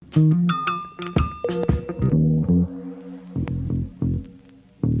I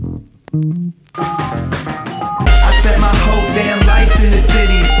spent my whole damn life in the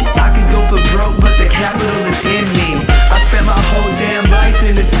city. I could go for broke, but the capital is in me. I spent my whole damn life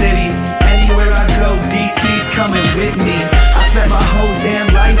in the city. Anywhere I go, DC's coming with me. I spent my whole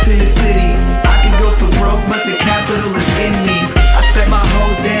damn life in the city. I could go for broke, but the capital is in me. I spent my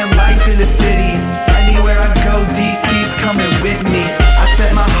whole damn life in the city. Anywhere I go, DC's coming with me. I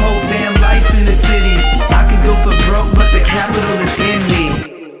spent my whole damn life in the city. I could go for broke, but the capital is in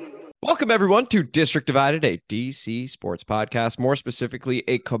me. Welcome, everyone, to District Divided, a DC sports podcast, more specifically,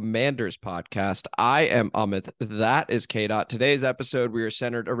 a Commanders podcast. I am Amit. That is K-Dot. Today's episode, we are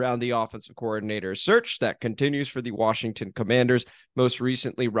centered around the offensive coordinator search that continues for the Washington Commanders. Most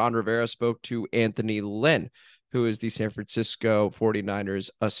recently, Ron Rivera spoke to Anthony Lynn, who is the San Francisco 49ers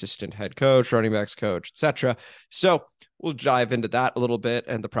assistant head coach, running backs coach, etc. So we'll dive into that a little bit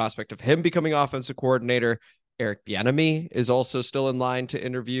and the prospect of him becoming offensive coordinator. Eric Bieniemy is also still in line to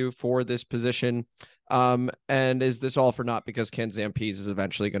interview for this position. And is this all for naught because Ken Zampese is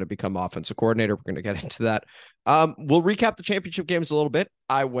eventually going to become offensive coordinator? We're going to get into that. We'll recap the championship games a little bit.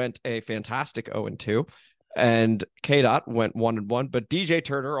 I went a fantastic 0-2, and K-Dot went 1-1. But DJ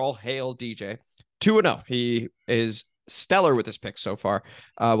Turner, all hail DJ, 2-0. He is stellar with his picks so far.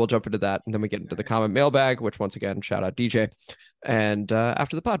 We'll jump into that, and then we get into the comment mailbag, which once again, shout out DJ. And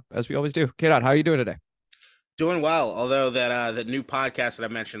after the pod, as we always do. K-Dot, how are you doing today? Doing well, although that new podcast that I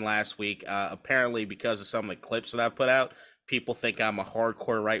mentioned last week, apparently because of some of the clips that I've put out, people think I'm a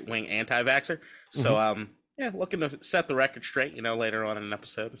hardcore right-wing anti-vaxxer. So, looking to set the record straight, later on in an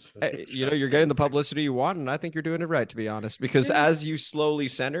episode. You're getting the publicity you want, and I think you're doing it right, to be honest, because as you slowly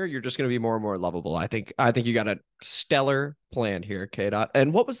center, you're just going to be more and more lovable. I think you got a stellar plan here, K-Dot.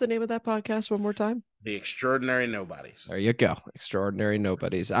 And what was the name of that podcast one more time? The Extraordinary Nobodies. There you go. Extraordinary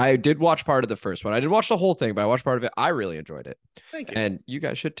Nobodies. I did watch part of the first one. I did watch the whole thing, but I watched part of it. I really enjoyed it. Thank you. And you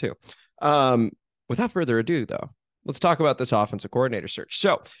guys should too. Without further ado, though, let's talk about this offensive coordinator search.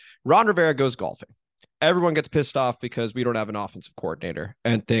 So Ron Rivera goes golfing. Everyone gets pissed off because we don't have an offensive coordinator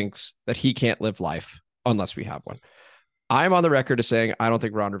and thinks that he can't live life unless we have one. I'm on the record as saying I don't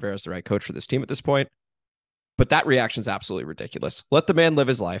think Ron Rivera is the right coach for this team at this point, but that reaction is absolutely ridiculous. Let the man live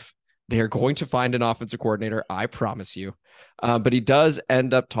his life. They are going to find an offensive coordinator, I promise you. But he does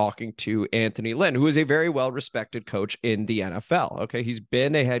end up talking to Anthony Lynn, who is a very well-respected coach in the NFL. Okay, he's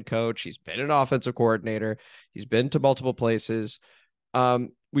been a head coach. He's been an offensive coordinator. He's been to multiple places.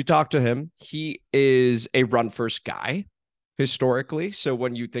 We talked to him. He is a run-first guy historically. So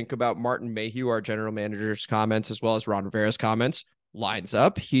when you think about Martin Mayhew, our general manager's comments, as well as Ron Rivera's comments, lines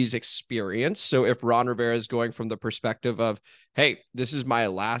up. He's experienced. So if Ron Rivera is going from the perspective of, hey, this is my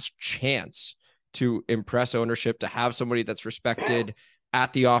last chance to impress ownership, to have somebody that's respected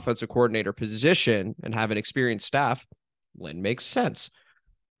at the offensive coordinator position and have an experienced staff, Lynn makes sense.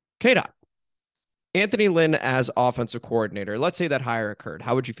 K-Dot, Anthony Lynn as offensive coordinator, let's say that hire occurred.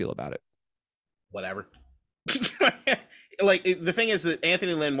 How would you feel about it? Whatever. The thing is that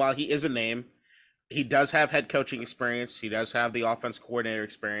Anthony Lynn, while he is a name, he does have head coaching experience. He does have the offense coordinator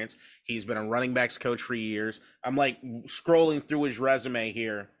experience. He's been a running backs coach for years. I'm scrolling through his resume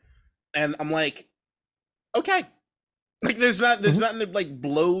here, and I'm like, okay. There's nothing that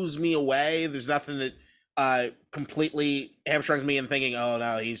blows me away. There's nothing that completely hamstrings me in thinking, oh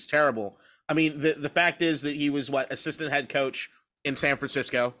no, he's terrible. I mean, the fact is that he was assistant head coach in San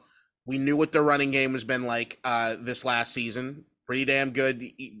Francisco. We knew what their running game has been like this last season. Pretty damn good,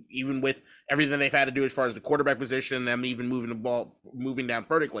 even with everything they've had to do as far as the quarterback position and them even moving down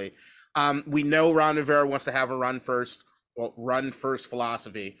vertically. We know Ron Rivera wants to have a run first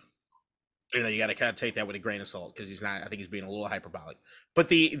philosophy. You got to kind of take that with a grain of salt because I think he's being a little hyperbolic. But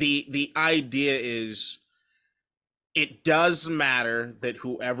the idea is, it does matter that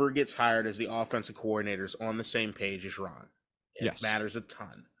whoever gets hired as the offensive coordinator is on the same page as Ron. It matters a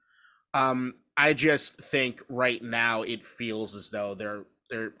ton. I just think right now it feels as though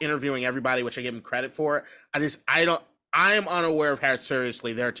they're interviewing everybody, which I give them credit for. I am unaware of how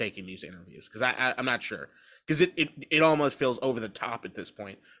seriously they're taking these interviews because I'm not sure, because it almost feels over the top at this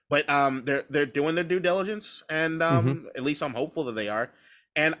point. But they're doing their due diligence, and at least I'm hopeful that they are.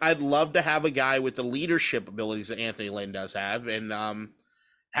 And I'd love to have a guy with the leadership abilities that Anthony Lynn does have, and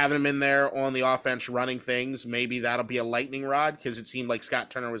having him in there on the offense running things, maybe that'll be a lightning rod, because it seemed like Scott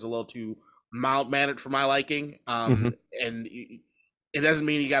Turner was a little too mild-mannered for my liking. And it doesn't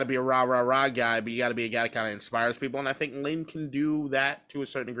mean you got to be a rah guy, but you got to be a guy that kind of inspires people. And I think Lynn can do that to a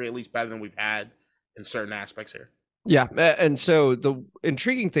certain degree, at least better than we've had in certain aspects here. Yeah. And so the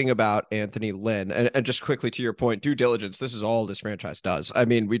intriguing thing about Anthony Lynn, and just quickly to your point, due diligence, this is all this franchise does. I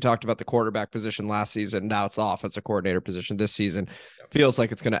mean, we talked about the quarterback position last season. Now it's the offensive coordinator position this season. Yep. Feels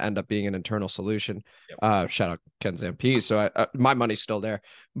like it's going to end up being an internal solution. Yep. Shout out Ken Zampese. So my money's still there.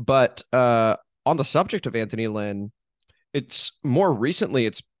 But on the subject of Anthony Lynn, it's more recently,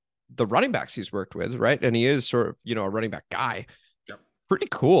 it's the running backs he's worked with, right? And he is sort of, a running back guy. Yep. Pretty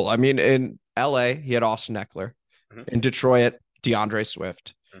cool. I mean, in LA, he had Austin Eckler. In Detroit, DeAndre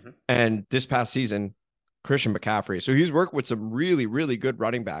Swift. And this past season, Christian McCaffrey. So he's worked with some really, really good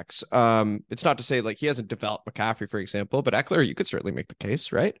running backs. It's not to say like he hasn't developed McCaffrey, for example, but Eckler, you could certainly make the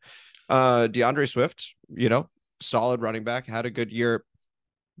case, right? DeAndre Swift, solid running back, had a good year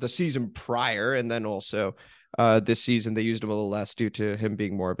the season prior. And then also this season, they used him a little less due to him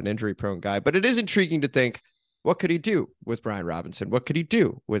being more of an injury prone guy. But it is intriguing to think, what could he do with Brian Robinson? What could he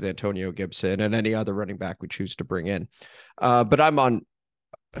do with Antonio Gibson and any other running back we choose to bring in? But I'm on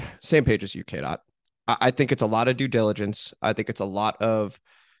same page as you, K-Dot. I think it's a lot of due diligence. I think it's a lot of,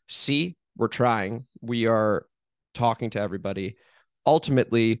 we're trying. We are talking to everybody.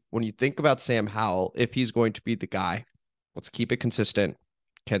 Ultimately, when you think about Sam Howell, if he's going to be the guy, let's keep it consistent.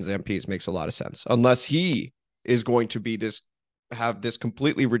 Ken Zampese makes a lot of sense. Unless he is going to be have this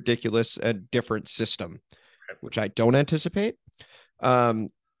completely ridiculous and different system, which I don't anticipate.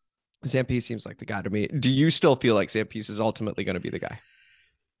 Zampese seems like the guy to me. Do you still feel like Zampese is ultimately going to be the guy?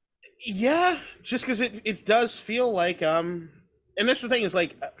 Yeah, just because it does feel like and that's the thing is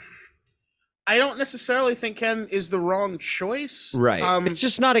like I don't necessarily think Ken is the wrong choice. Right. It's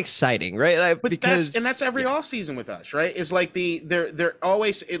just not exciting, right? Like, but that's every offseason with us, right? Is like they're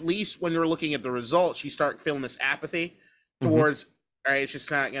always, at least when you're looking at the results, you start feeling this apathy towards all right, it's just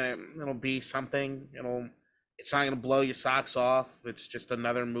not it'll be something, it's not gonna blow your socks off. It's just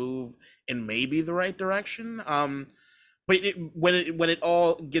another move in maybe the right direction. But when it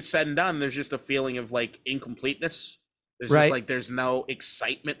all gets said and done, there's just a feeling of like incompleteness. There's just like there's no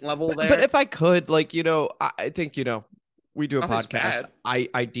excitement level there. But if I could, I think we do a Nothing's podcast. bad.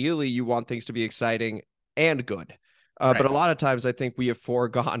 Ideally, you want things to be exciting and good. But a lot of times, I think we have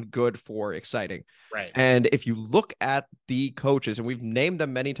foregone good for exciting. Right. And if you look at the coaches, and we've named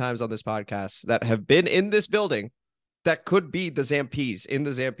them many times on this podcast that have been in this building, that could be the Zampese in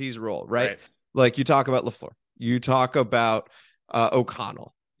the Zampese role, right? Like you talk about LaFleur, you talk about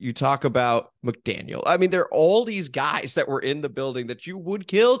O'Connell, you talk about McDaniel. I mean, there are all these guys that were in the building that you would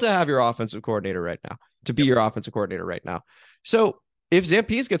kill to have your offensive coordinator right now, to be your offensive coordinator right now. So if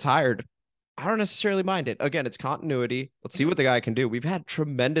Zampese gets hired, I don't necessarily mind it. Again, it's continuity. Let's see what the guy can do. We've had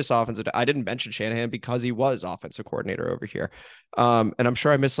tremendous offensive. I didn't mention Shanahan because he was offensive coordinator over here. And I'm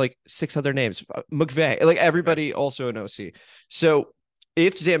sure I missed like 6 other names. McVay, like everybody also an OC. So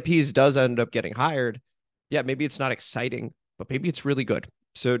if Zampese does end up getting hired, yeah, maybe it's not exciting, but maybe it's really good.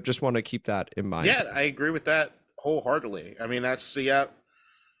 So just want to keep that in mind. Yeah, I agree with that wholeheartedly. I mean, that's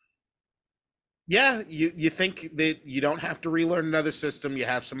yeah, you think that you don't have to relearn another system. You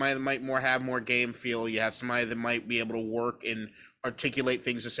have somebody that might have more game feel. You have somebody that might be able to work and articulate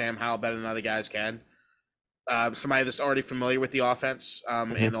things to Sam Howell better than other guys can. Somebody that's already familiar with the offense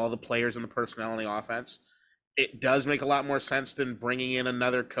and all the players and the personnel in the offense. It does make a lot more sense than bringing in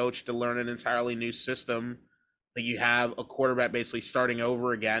another coach to learn an entirely new system that you have a quarterback basically starting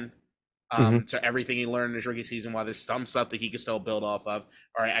over again. So everything he learned in his rookie season, while there's some stuff that he can still build off of.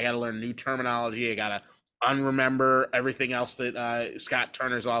 All right, I got to learn new terminology. I got to unremember everything else that Scott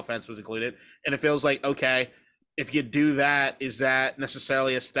Turner's offense was included. And it feels like, okay, if you do that, is that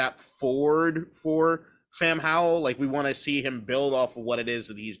necessarily a step forward for Sam Howell? Like, we want to see him build off of what it is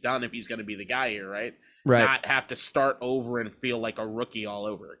that he's done if he's going to be the guy here, right? Right. Not have to start over and feel like a rookie all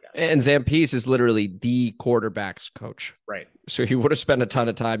over again. And Zampese is literally the quarterback's coach. Right. So he would have spent a ton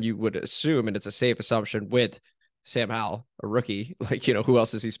of time, you would assume, and it's a safe assumption, with Sam Howell, a rookie. Like, who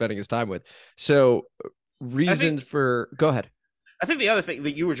else is he spending his time with? So go ahead. I think the other thing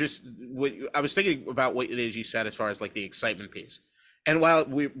that I was thinking about what it is you said as far as like the excitement piece. And while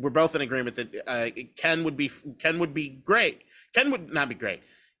we're both in agreement that Ken would be great, Ken would not be great.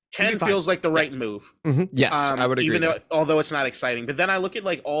 Ken feels like the right move. Yes, I would agree. Although it's not exciting. But then I look at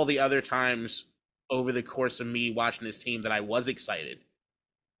like all the other times over the course of me watching this team that I was excited.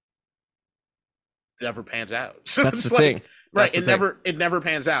 It never pans out. So that's it's the thing. Right. It never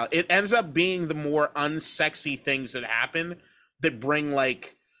pans out. It ends up being the more unsexy things that happen that bring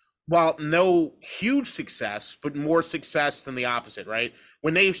no huge success, but more success than the opposite, right?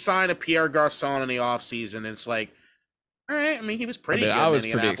 When they sign a Pierre Garçon in the offseason, it's like, all right. I mean, he was pretty good. I was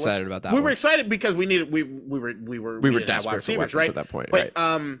pretty excited about that. We were excited because we were desperate for weapons at that point, but,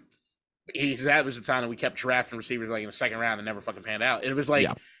 right? that was the time that we kept drafting receivers like in the second round and never fucking panned out. It was like,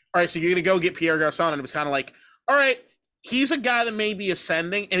 Yeah. all right, so you're going to go get Pierre Garçon. And it was kind of like, all right, he's a guy that may be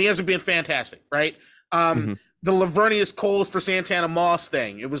ascending and he hasn't been fantastic, right? The Lavernius Coles for Santana Moss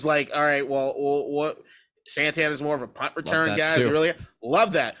thing. It was like, all right, well what? Santana's more of a punt return guy. Really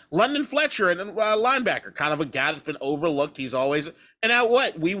love that. London Fletcher and linebacker, kind of a guy that's been overlooked. He's always, and now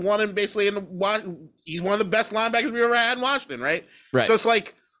what? We won him basically he's one of the best linebackers we ever had in Washington, right? Right. So it's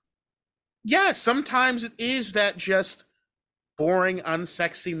like, yeah, sometimes it is that just boring,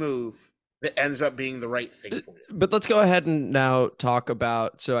 unsexy move that ends up being the right thing for you. But let's go ahead and now talk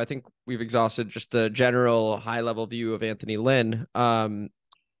about, so I think we've exhausted just the general high level view of Anthony Lynn.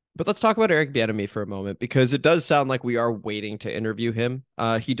 But let's talk about Eric Bieniemy for a moment, because it does sound like we are waiting to interview him.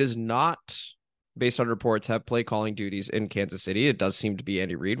 He does not, based on reports, have play calling duties in Kansas City. It does seem to be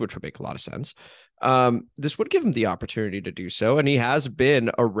Andy Reid, which would make a lot of sense. This would give him the opportunity to do so. And he has been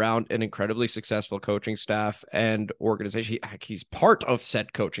around an incredibly successful coaching staff and organization. He's part of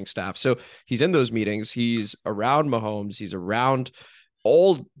said coaching staff. So he's in those meetings. He's around Mahomes. He's around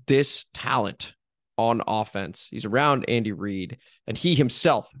all this talent on offense. He's around Andy Reid, and he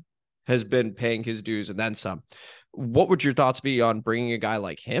himself has been paying his dues and then some. What would your thoughts be on bringing a guy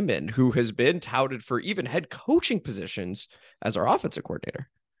like him in, who has been touted for even head coaching positions as our offensive coordinator?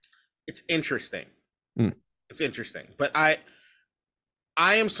 It's interesting. It's interesting, but I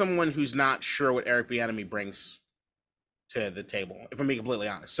am someone who's not sure what Eric Bieniemy brings to the table, if I'm being completely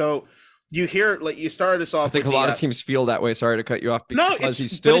honest. So you hear, like, you started us off. I think a lot of teams feel that way. Sorry to cut you off, because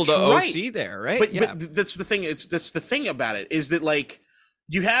he's still the OC there, right? But that's the thing. That's the thing about it, is that, like,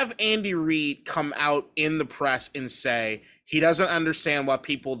 you have Andy Reid come out in the press and say he doesn't understand why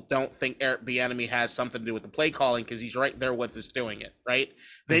people don't think Eric Bieniemy has something to do with the play calling, because he's right there with us doing it, right?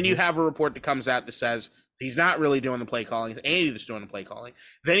 Then you have a report that comes out that says he's not really doing the play calling. It's Andy that's doing the play calling.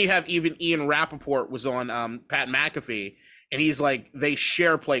 Then you have even Ian Rappaport was on Pat McAfee, and he's like, they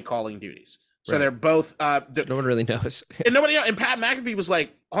share play calling duties. So they're both no one really knows. And nobody knows. And Pat McAfee was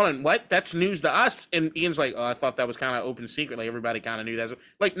like, hold on, what? That's news to us. And Ian's like, oh, I thought that was kind of open secret. Like, everybody kind of knew that.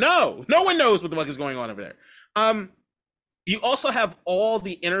 Like, no one knows what the fuck is going on over there. You also have all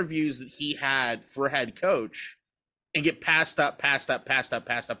the interviews that he had for head coach and get passed up.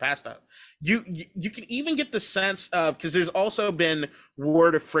 You can even get the sense of, because there's also been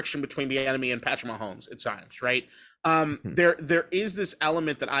word of friction between Bieniemy and Patrick Mahomes at times, right? There is this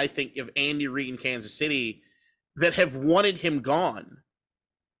element that I think of Andy Reid in Kansas City that have wanted him gone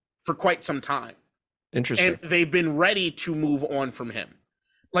for quite some time. Interesting. And they've been ready to move on from him.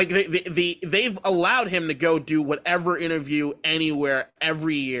 Like, they've allowed him to go do whatever interview anywhere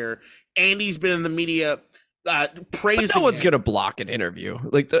every year. Andy's been in the media praising but no one's him. going to block an interview.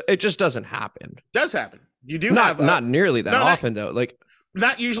 Like, it just doesn't happen. Does happen. You do not nearly that often, though. Like,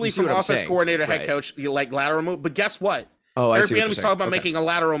 not usually from offense coordinator, head coach, you like lateral move. But guess what? Eric Bieniemy's talking about making a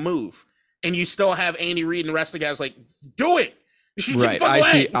lateral move, and you still have Andy Reid and the rest of the guys like, do it. Right. I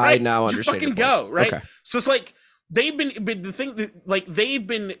see. Right? I now understand. Just fucking go. Right. Okay. So it's like they've been the thing that, like, they've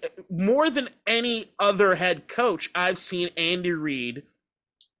been more than any other head coach I've seen Andy Reid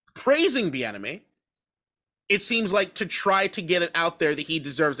praising Bieniemy. It seems like, to try to get it out there that he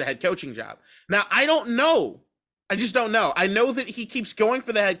deserves a head coaching job. Now, I don't know. I just don't know. I know that he keeps going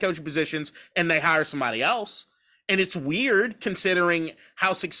for the head coaching positions and they hire somebody else. And it's weird considering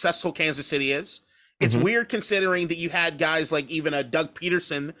how successful Kansas City is. It's weird considering that you had guys like even a Doug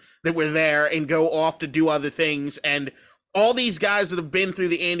Peterson that were there and go off to do other things. And all these guys that have been through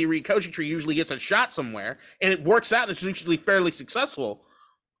the Andy Reid coaching tree usually gets a shot somewhere, and it works out and it's usually fairly successful.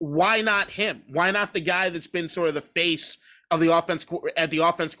 Why not him? Why not the guy that's been sort of the face of the offense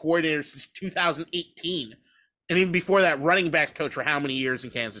coordinator since 2018? And even before that, running backs coach for how many years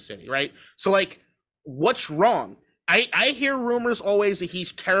in Kansas City, right? So, like, what's wrong? I hear rumors always that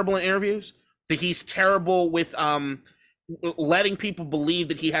he's terrible in interviews, that he's terrible with letting people believe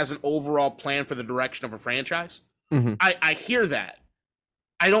that he has an overall plan for the direction of a franchise. I hear that.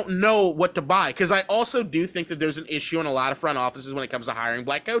 I don't know what to buy, because I also do think that there's an issue in a lot of front offices when it comes to hiring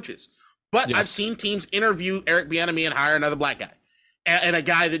black coaches. But I've seen teams interview Eric Bieniemy and hire another black guy. And a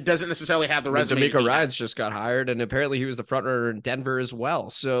guy that doesn't necessarily have the resume. DeMeco Ryans just got hired, and apparently he was the front runner in Denver as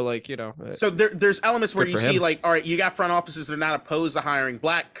well. So, like, so there's elements where you see, like, all right, you got front offices that are not opposed to hiring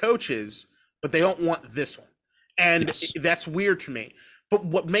black coaches, but they don't want this one. And that's weird to me. But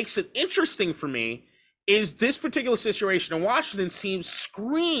what makes it interesting for me is this particular situation in Washington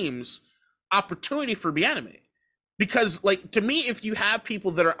screams opportunity for Bieniemy. Because, like, to me, if you have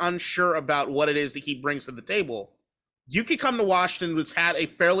people that are unsure about what it is that he brings to the table, you could come to Washington, which had a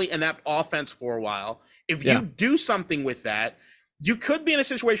fairly inept offense for a while. If you do something with that, you could be in a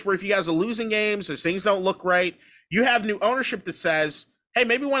situation where if you guys are losing games, if things don't look right, you have new ownership that says, hey,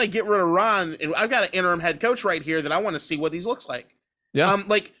 maybe we want to get rid of Ron, and I've got an interim head coach right here that I want to see what he looks like. Yeah.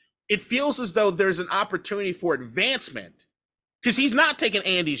 Like, it feels as though there's an opportunity for advancement because he's not taking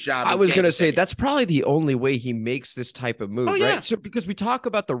Andy's job. I was going to say that's probably the only way he makes this type of move, right? So because we talk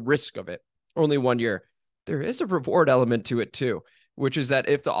about the risk of it, only 1 year, there is a reward element to it too, which is that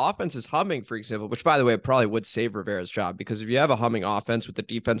if the offense is humming, for example, which by the way, probably would save Rivera's job, because if you have a humming offense with the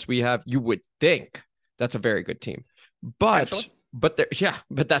defense we have, you would think that's a very good team. But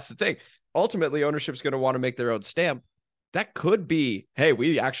that's the thing. Ultimately, ownership's going to want to make their own stamp. That could be, hey,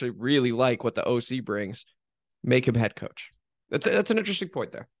 we actually really like what the OC brings. Make him head coach. That's an interesting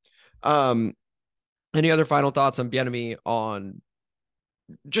point there. Any other final thoughts on Bieniemy, on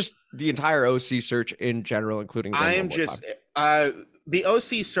just the entire OC search in general, including I am just the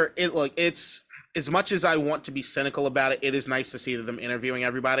OC search. It's as much as I want to be cynical about it. It is nice to see them interviewing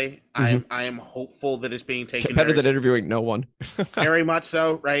everybody. Mm-hmm. I am hopeful that it's being taken better than interviewing no one. Very much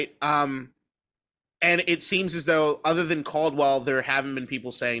so, right? And it seems as though, other than Caldwell, there haven't been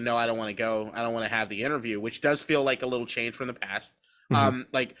people saying, no, I don't want to go. I don't want to have the interview, which does feel like a little change from the past. Mm-hmm.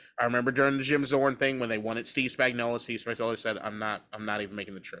 Like, I remember during the Jim Zorn thing when they wanted Steve Spagnuolo said, I'm not even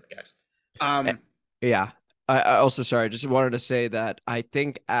making the trip, guys. Yeah. I also, sorry, just wanted to say that I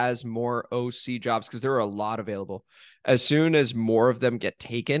think as more OC jobs, because there are a lot available, as soon as more of them get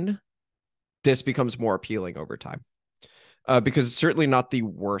taken, this becomes more appealing over time. Because it's certainly not the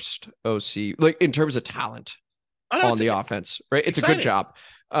worst OC, like in terms of talent on the offense, right? It's a good job.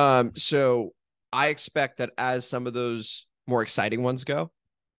 So I expect that as some of those more exciting ones go,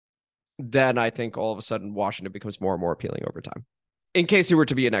 then I think all of a sudden Washington becomes more and more appealing over time. In case he were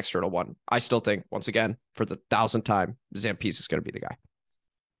to be an external one, I still think, once again, for the 1,000th time, Zampese is going to be the guy.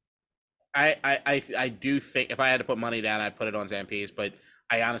 I do think if I had to put money down, I'd put it on Zampese, but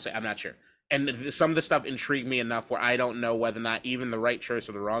I'm not sure. And some of the stuff intrigued me enough where I don't know whether or not even the right choice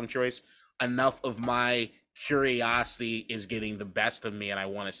or the wrong choice. Enough of my curiosity is getting the best of me, and I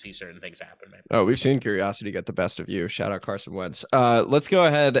want to see certain things happen. Maybe. Oh, we've seen curiosity get the best of you. Shout out Carson Wentz. Let's go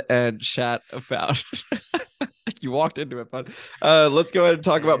ahead and chat about. You walked into it, bud. Let's go ahead and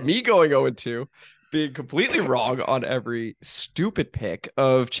talk about me going 0-2, being completely wrong on every stupid pick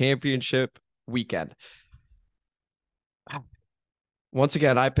of championship weekend. Once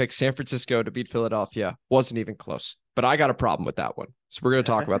again, I picked San Francisco to beat Philadelphia. Wasn't even close, but I got a problem with that one. So we're going to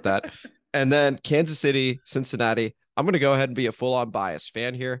talk about that. And then Kansas City, Cincinnati. I'm going to go ahead and be a full-on bias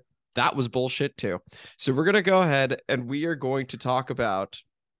fan here. That was bullshit too. So we're going to go ahead and we are going to talk about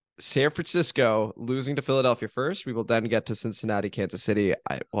San Francisco losing to Philadelphia first. We will then get to Cincinnati, Kansas City.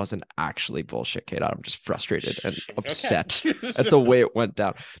 I wasn't actually bullshit, Kate. I'm just frustrated and upset at the way it went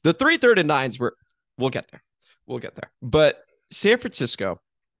down. The 3 3rd and 9s were, we'll get there. But San Francisco,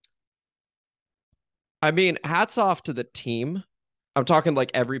 I mean, hats off to the team. I'm talking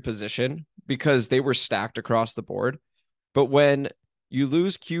like every position because they were stacked across the board. But when you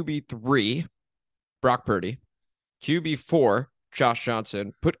lose QB3, Brock Purdy, QB4, Josh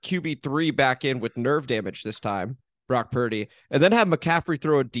Johnson, put QB3 back in with nerve damage this time, Brock Purdy, and then have McCaffrey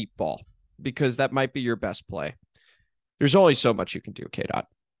throw a deep ball because that might be your best play. There's only so much you can do, K-Dot.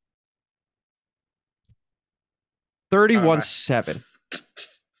 31-7.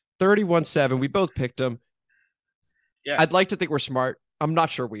 31-7. We both picked them. Yeah. I'd like to think we're smart. I'm not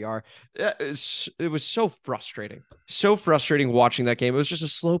sure we are. It was so frustrating. So frustrating watching that game. It was just a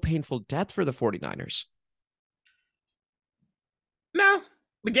slow, painful death for the 49ers. No,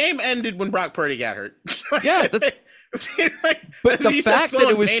 the game ended when Brock Purdy got hurt. Yeah. But the fact that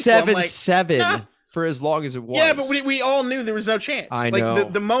it was 7-7 for as long as it was. Yeah, but we all knew there was no chance. I know.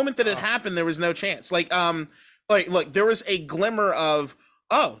 Like the moment that it happened, there was no chance. Like, look, there was a glimmer of,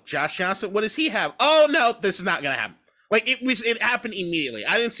 oh, Josh Johnson, what does he have? Oh, no, this is not going to happen. Like, it happened immediately.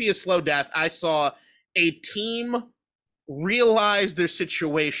 I didn't see a slow death. I saw a team realize their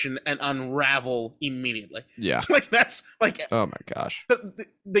situation and unravel immediately. Yeah. Like, that's, like... Oh, my gosh.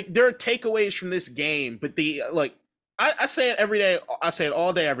 There are takeaways from this game, but I say it every day. I say it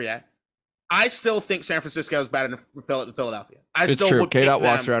all day, every day. I still think San Francisco is better than Philadelphia. It's still true. K-Dot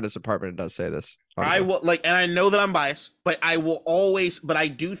walks around his apartment and does say this. I will and I know that I'm biased, but I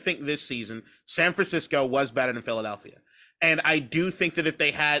do think this season San Francisco was better than Philadelphia. And I do think that if they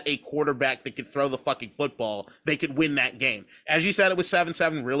had a quarterback that could throw the fucking football, they could win that game. As you said, it was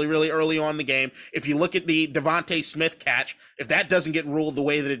 7-7 really, really early on in the game. If you look at the Devontae Smith catch, if that doesn't get ruled the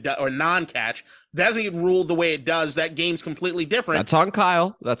way that it does, or non-catch, doesn't get ruled the way it does, that game's completely different. That's on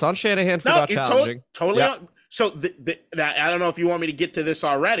Kyle. That's on Shanahan for not challenging. Totally. So I don't know if you want me to get to this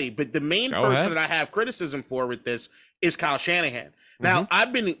already, but the main Go person ahead. that I have criticism for with this is Kyle Shanahan. Now,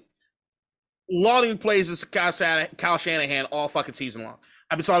 I've been lauding plays as Kyle Shanahan all fucking season long.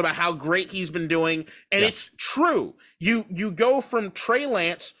 I've been talking about how great he's been doing, and it's true. You go from Trey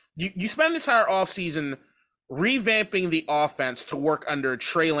Lance, you spend the entire offseason revamping the offense to work under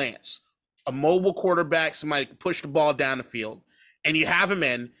Trey Lance, a mobile quarterback, somebody can push the ball down the field, and you have him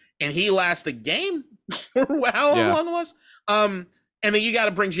in, and he lasts a game, or how long it was? And then you got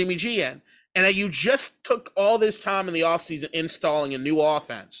to bring Jimmy G in. And then you just took all this time in the offseason installing a new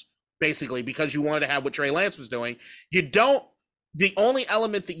offense, basically, because you wanted to have what Trey Lance was doing. The only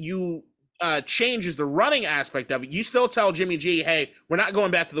element that you change is the running aspect of it. You still tell Jimmy G, hey, we're not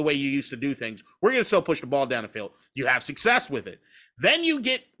going back to the way you used to do things. We're going to still push the ball down the field. You have success with it. Then you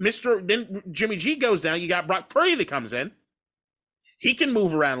get then Jimmy G goes down. You got Brock Purdy that comes in. He can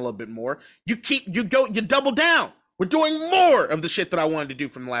move around a little bit more. You double down. We're doing more of the shit that I wanted to do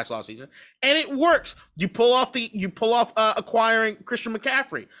from the last offseason, and it works. You pull off acquiring Christian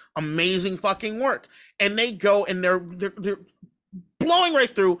McCaffrey, amazing fucking work, and they go and they're blowing right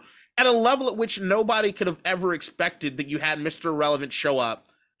through at a level at which nobody could have ever expected that you had Mr. Irrelevant show up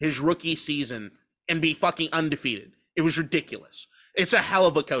his rookie season and be fucking undefeated. It was ridiculous. It's a hell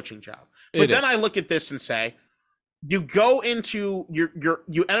of a coaching job. But then I look at this and say, you go into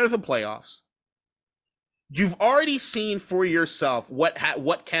you enter the playoffs. You've already seen for yourself what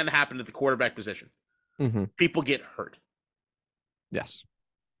can happen to the quarterback position. Mm-hmm. People get hurt. Yes.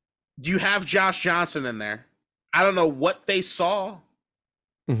 You have Josh Johnson in there. I don't know what they saw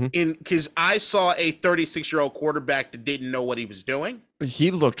because I saw a 36-year-old quarterback that didn't know what he was doing.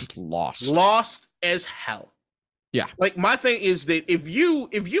 He looked lost. Lost as hell. Yeah. Like, my thing is that if you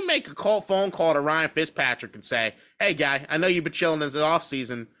make a phone call to Ryan Fitzpatrick and say, hey, guy, I know you've been chilling in the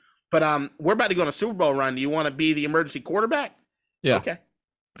offseason, but we're about to go on a Super Bowl run. Do you want to be the emergency quarterback? Yeah. Okay.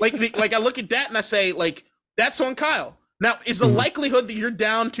 Like I look at that and I say, like, that's on Kyle. Now, is the likelihood that you're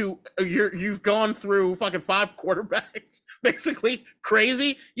down to you've gone through fucking 5 quarterbacks basically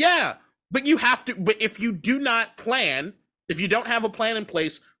crazy? Yeah. But you have to. But if you do not plan, if you don't have a plan in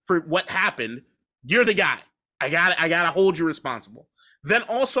place for what happened, you're the guy. I gotta hold you responsible. Then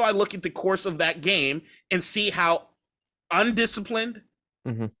also I look at the course of that game and see how undisciplined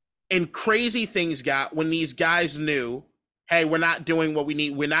and crazy things got when these guys knew, hey, we're not doing what we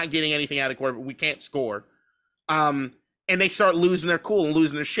need. We're not getting anything out of the quarterback. We can't score. And they start losing their cool and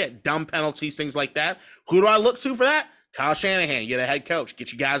losing their shit. Dumb penalties, things like that. Who do I look to for that? Kyle Shanahan. You're the head coach.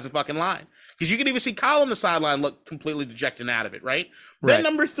 Get you guys in fucking line. Because you can even see Kyle on the sideline look completely dejected out of it, right? Then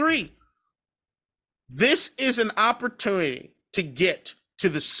number 3, this is an opportunity to get to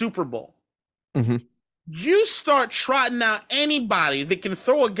the Super Bowl. You start trotting out anybody that can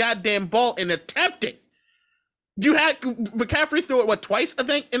throw a goddamn ball and attempt it. You had McCaffrey threw it, twice, I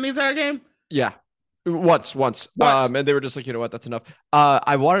think, in the entire game? Yeah. Once. And they were just like, you know what, that's enough.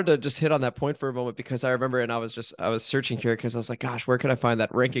 I wanted to just hit on that point for a moment because I remember, and I was searching here because I was like, gosh, where can I find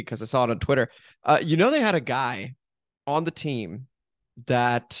that ranking? Because I saw it on Twitter. They had a guy on the team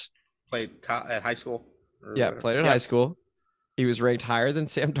that played at high school. Played in high school. He was ranked higher than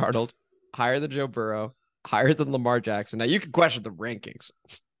Sam Darnold, higher than Joe Burrow, higher than Lamar Jackson. Now you can question the rankings,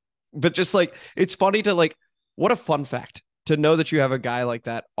 but just like, it's funny to like, what a fun fact to know that you have a guy like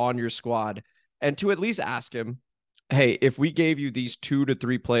that on your squad and to at least ask him, hey, if we gave you these 2 to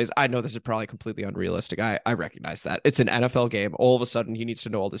 3 plays, I know this is probably completely unrealistic. I recognize that it's an NFL game. All of a sudden he needs to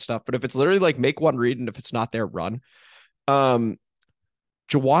know all this stuff. But if it's literally like make one read, and if it's not there, run. Jawan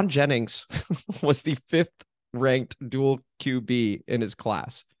Jennings was the 5th ranked dual QB in his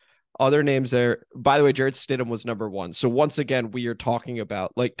class. Other names there, by the way, Jarrett Stidham was number 1. So once again, we are talking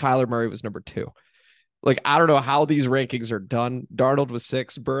about like Kyler Murray was number 2. Like, I don't know how these rankings are done. Darnold was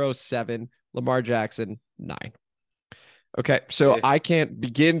 6, Burrow 7, Lamar Jackson 9. Okay, so I can't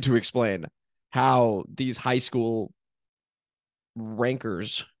begin to explain how these high school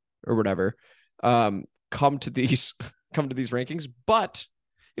rankers or whatever come to these rankings. But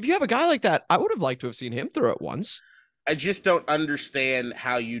if you have a guy like that, I would have liked to have seen him throw it once. I just don't understand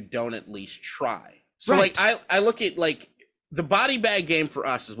how you don't at least try. So like I look at like the body bag game for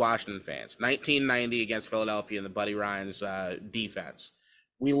us as Washington fans, 1990 against Philadelphia and the Buddy Ryan's defense.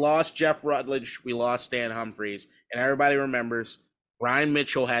 We lost Jeff Rutledge, we lost Stan Humphries, and everybody remembers Ryan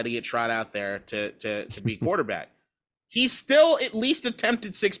Mitchell had to get trot out there to be quarterback. He still at least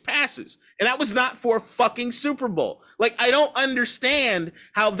attempted 6 passes, and that was not for a fucking Super Bowl. Like, I don't understand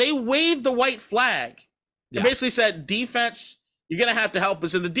how they waved the white flag and basically said, defense, you're going to have to help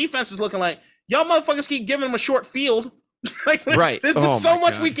us. And the defense is looking like, y'all motherfuckers keep giving them a short field. Like, Right. There's Oh so my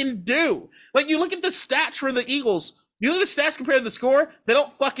much God. we can do. Like, you look at the stats for the Eagles. You look at the stats compared to the score, they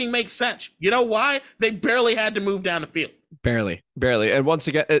don't fucking make sense. You know why? They barely had to move down the field. Barely. And once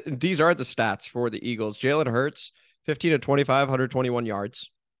again, these are the stats for the Eagles. Jalen Hurts, 15 to 25, 121 yards.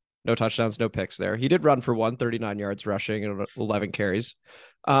 No touchdowns, no picks there. He did run for 139 yards rushing and 11 carries.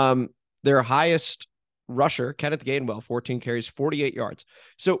 Their highest rusher, Kenneth Gainwell, 14 carries, 48 yards.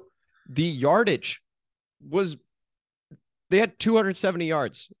 So the yardage was, they had 270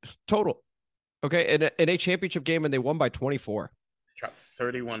 yards total. Okay. In a championship game, and they won by 24. Dropped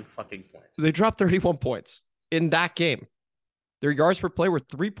 31 fucking points. So they dropped 31 points in that game. Their yards per play were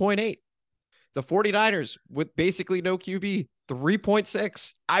 3.8. The 49ers, with basically no QB,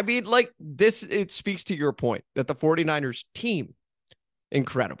 3.6. I mean, like, this, it speaks to your point that the 49ers team,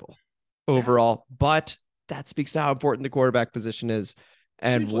 incredible overall, but that speaks to how important the quarterback position is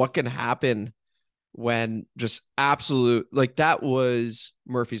and what can happen when just absolute, like, that was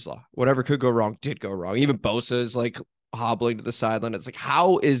Murphy's Law. Whatever could go wrong did go wrong. Even Bosa is like hobbling to the sideline. It's like,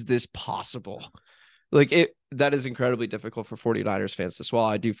 how is this possible? Like, that is incredibly difficult for 49ers fans to swallow.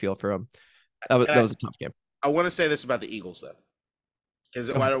 I do feel for them. That was a tough game. I want to say this about the Eagles, though, because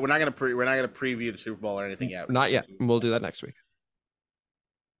we're not going to preview the Super Bowl or anything yet. Not yet. We'll do that next week.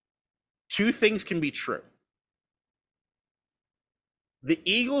 Two things can be true. The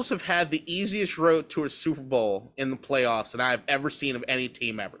Eagles have had the easiest road to a Super Bowl in the playoffs than I've ever seen of any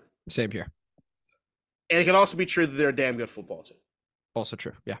team ever. Same here. And it can also be true that they're a damn good football team. Also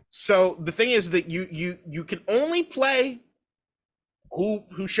true. Yeah. So the thing is that you can only play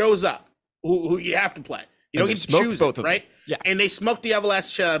who shows up, who you have to play. You don't get to choose both it, right? Yeah. And they smoked the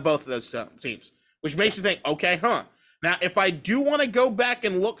everlasting shit out of both of those teams, which makes you think, okay, Now, if I do want to go back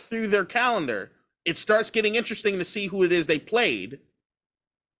and look through their calendar, it starts getting interesting to see who it is they played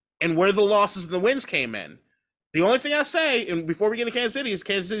and where the losses and the wins came in. The only thing I say, and before we get into Kansas City, is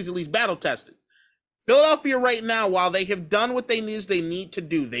Kansas City's at least battle tested. Philadelphia right now, while they have done what they need to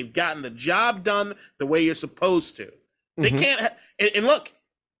do, they've gotten the job done the way you're supposed to. They can't. And look,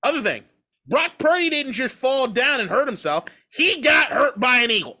 other thing, Brock Purdy didn't just fall down and hurt himself. He got hurt by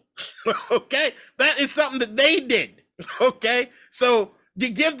an eagle. Okay? That is something that they did. Okay? So you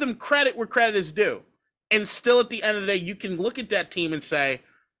give them credit where credit is due. And still at the end of the day, you can look at that team and say,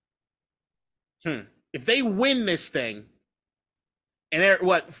 if they win this thing, and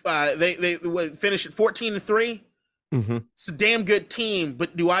they finish at 14-3. It's a damn good team,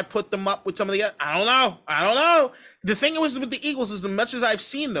 but do I put them up with some of the other? I don't know. The thing was with the Eagles is, as much as I've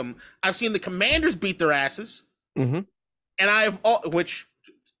seen them, I've seen the Commanders beat their asses, and which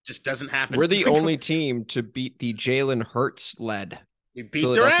just doesn't happen. We're the only team to beat the Jalen Hurts led. We beat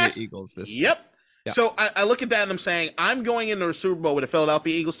their ass. Eagles this. Yep. Yeah. So I look at that and I'm saying, I'm going into a Super Bowl with a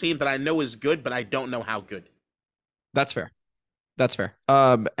Philadelphia Eagles team that I know is good, but I don't know how good. That's fair.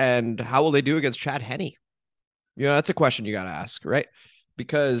 And how will they do against Chad Henne? You know, that's a question you got to ask, right?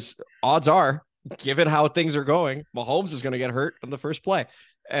 Because odds are, given how things are going, Mahomes is going to get hurt on the first play.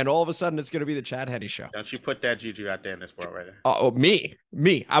 And all of a sudden, it's going to be the Chad Henne show. Don't you put that juju out there in this world right there. Oh, me.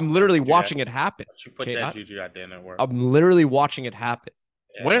 I'm literally watching it happen. Don't you put that juju out there in that world. I'm literally watching it happen.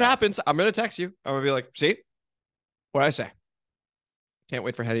 Yeah, when it happens, I'm going to text you. I'm going to be like, see? What'd I say? Can't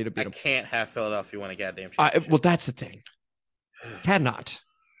wait for Henne to beat him. I can't have Philadelphia win a goddamn championship. Well, that's the thing. Cannot.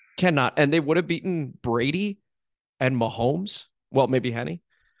 And they would have beaten Brady and Mahomes. Well, maybe Henne.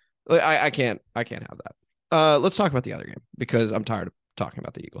 I can't have that. Let's talk about the other game because I'm tired of talking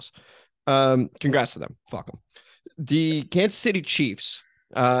about the Eagles. Congrats to them. Fuck them. The Kansas City Chiefs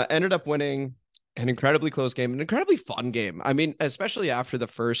ended up winning an incredibly close game, an incredibly fun game. I mean, especially after the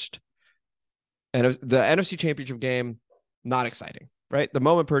first and the NFC Championship game, not exciting, right? The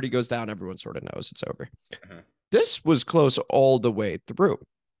moment Purdy goes down, everyone sort of knows it's over. This was close all the way through.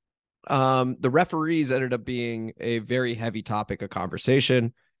 The referees ended up being a very heavy topic of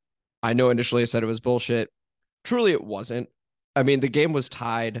conversation. I know initially I said it was bullshit. Truly, it wasn't. I mean, the game was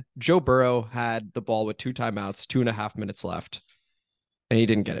tied. Joe Burrow had the ball with 2 timeouts, 2.5 minutes left, and he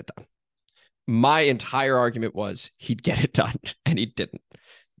didn't get it done. My entire argument was he'd get it done, and he didn't.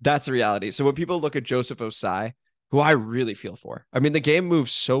 That's the reality. So when people look at Joseph Osai, who I really feel for, I mean, the game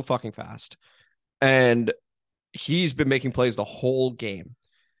moves so fucking fast, and he's been making plays the whole game.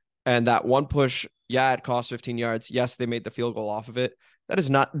 And that one push, yeah, it cost 15 yards. Yes, they made the field goal off of it. That is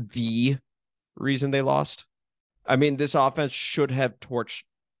not the reason they lost. I mean, this offense should have torched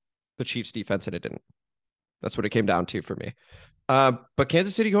the Chiefs defense, and it didn't. That's what it came down to for me. But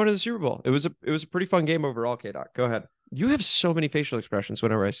Kansas City going to the Super Bowl. It was a pretty fun game overall, K-Doc. Go ahead. You have so many facial expressions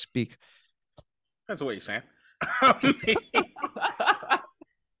whenever I speak. That's what you're saying.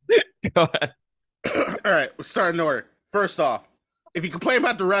 Go ahead. All right, we'll start in order. First off, if you complain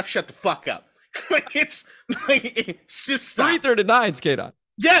about the ref, shut the fuck up. It's just stop. 3 third and 9s, K-Dot.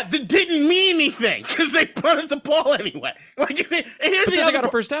 Yeah, that didn't mean anything because they punted the ball anyway. Like, and here's But the then other they got a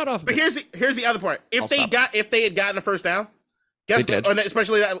part. first down off of But it. here's the other part. If they had gotten a first down, guess They what? did.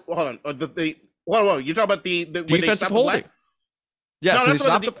 Especially that. Hold on. Whoa. You're talking about the when they Defensive stopped holding. the play? Yeah, No, so they that's what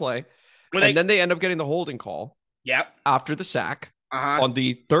stopped the the play, When and then they end up getting the holding call Yep. after the sack Uh-huh. on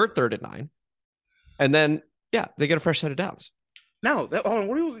the third and 9. And then, yeah, they get a fresh set of downs. No, hold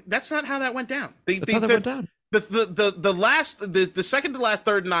on. That's not how that went down. That's how that went down. The second to last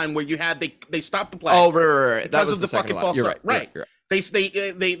 3rd and 9 where you had they stopped the play. Oh, right. That Because was of the the fucking second false You're start. right. Right.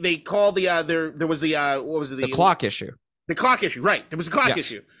 They call there was the what was it The clock issue. The clock issue, right? There was a clock Yes.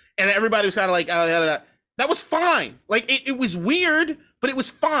 issue, and everybody was kind of like, that was fine. Like it was weird, but it was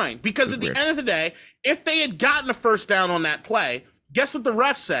fine because at the end of the day, if they had gotten a first down on that play, guess what the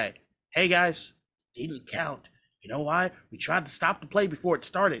refs say? Hey guys, didn't count. You know why? We tried to stop the play before it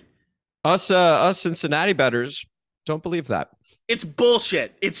started. Us Cincinnati bettors don't believe that. It's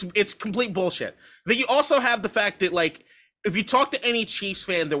bullshit. It's complete bullshit. Then you also have the fact that, like, if you talk to any Chiefs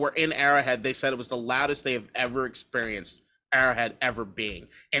fan that were in Arrowhead, they said it was the loudest they have ever experienced Arrowhead ever being,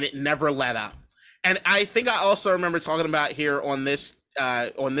 and it never let up. And I think I also remember talking about here on this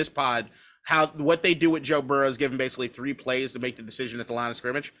pod how what they do with Joe Burrow is give him basically 3 plays to make the decision at the line of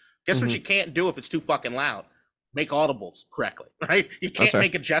scrimmage. Guess what you can't do if it's too fucking loud? Make audibles correctly, right? You can't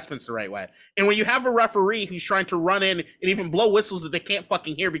make adjustments the right way. And when you have a referee who's trying to run in and even blow whistles that they can't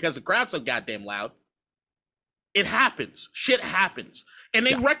fucking hear because the crowd's so goddamn loud, it happens. Shit happens. And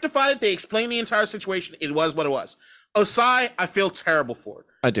they rectified it. They explained the entire situation. It was what it was. Osai, I feel terrible for it.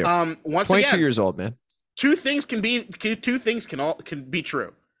 I do. Once 22 again, years old, man. Two things can be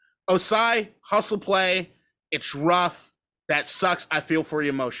true. Osai, hustle play. It's rough. That sucks. I feel for you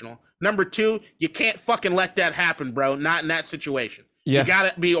emotional. Number 2, you can't fucking let that happen, bro. Not in that situation. Yeah. You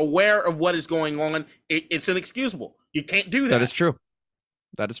got to be aware of what is going on. It's inexcusable. You can't do that. That is true.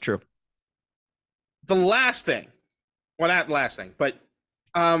 That is true. The last thing. Well, not last thing, but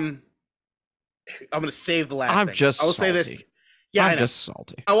I'm going to save the last thing. I will say this. Yeah, I'm just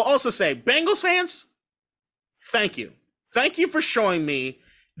salty. I will also say, Bengals fans, thank you. Thank you for showing me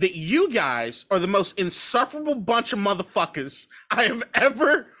that you guys are the most insufferable bunch of motherfuckers I have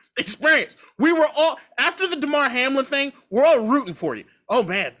ever experienced. We were all, after the DeMar Hamlin thing, we're all rooting for you. Oh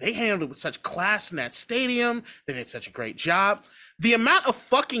man, they handled it with such class in that stadium. They did such a great job. The amount of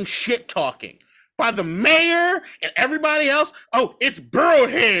fucking shit talking by the mayor and everybody else. Oh, it's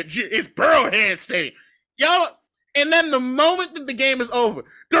Burrowhead. It's Burrowhead Stadium. Y'all, and then the moment that the game is over,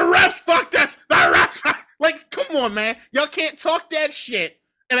 the refs fucked us. The refs, like, come on, man. Y'all can't talk that shit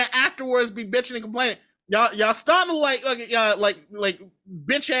and then afterwards be bitching and complaining. Y'all starting to like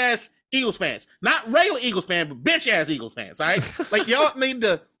bitch ass Eagles fans, not regular Eagles fans, but bitch ass Eagles fans. All right, like y'all need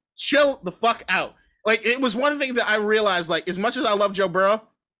to chill the fuck out. Like it was one thing that I realized. Like as much as I love Joe Burrow,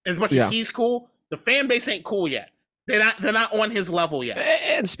 as much as he's cool, the fan base ain't cool yet. They're not on his level yet.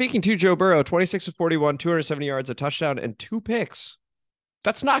 And speaking to Joe Burrow, 26 of 41, 270 yards, a touchdown, and 2 picks.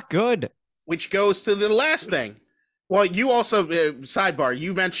 That's not good. Which goes to the last thing. Well, you also, sidebar,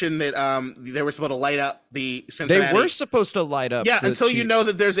 you mentioned that they were supposed to light up the Cincinnati. They were supposed to light up. Yeah, until Chiefs. you know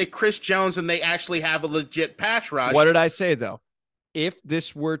that there's a Chris Jones and they actually have a legit pass rush. What did I say, though? If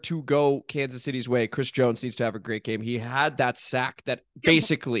this were to go Kansas City's way, Chris Jones needs to have a great game. He had that sack that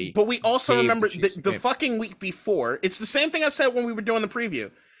basically. But we also remember the game. fucking week before. It's the same thing I said when we were doing the preview.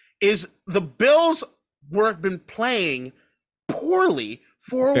 Is the Bills have been playing poorly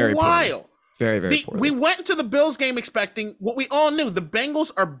for a while. Poorly. Very, very poorly. We went into the Bills game expecting what we all knew. The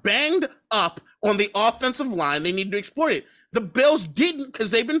Bengals are banged up on the offensive line. They need to exploit it. The Bills didn't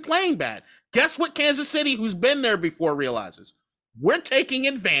because they've been playing bad. Guess what Kansas City, who's been there before, realizes? We're taking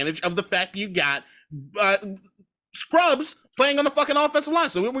advantage of the fact you got scrubs playing on the fucking offensive line.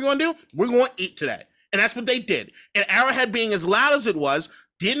 So what we're going to do? We're going to eat today. And that's what they did. And Arrowhead being as loud as it was,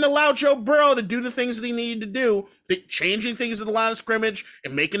 didn't allow Joe Burrow to do the things that he needed to do, changing things at the line of scrimmage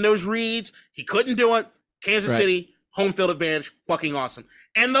and making those reads. He couldn't do it. Kansas City, home field advantage, fucking awesome.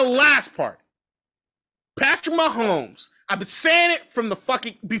 And the last part, Patrick Mahomes. I've been saying it from the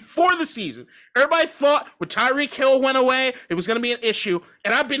fucking before the season. Everybody thought when Tyreek Hill went away, it was going to be an issue.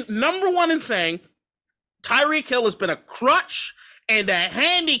 And I've been number one in saying Tyreek Hill has been a crutch and a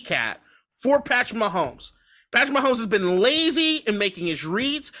handicap for Patrick Mahomes. Patrick Mahomes has been lazy in making his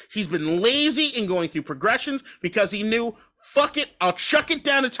reads. He's been lazy in going through progressions because he knew, fuck it, I'll chuck it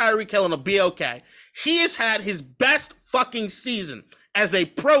down to Tyreek Hill and it'll be okay. He has had his best fucking season as a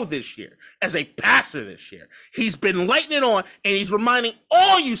pro this year, as a passer this year. He's been lighting it on, and he's reminding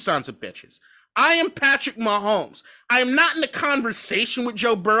all you sons of bitches, I am Patrick Mahomes. I am not in the conversation with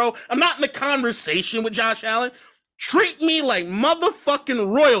Joe Burrow. I'm not in the conversation with Josh Allen. Treat me like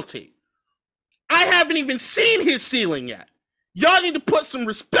motherfucking royalty. I haven't even seen his ceiling yet. Y'all need to put some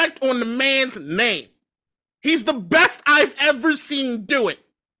respect on the man's name. He's the best I've ever seen do it.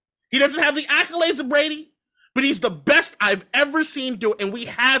 He doesn't have the accolades of Brady, but he's the best I've ever seen do it, and we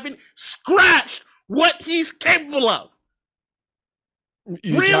haven't scratched what he's capable of.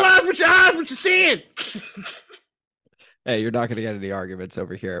 Realize with your eyes what you're seeing. Hey, you're not going to get any arguments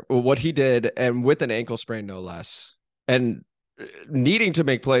over here. Well, what he did, and with an ankle sprain, no less, and needing to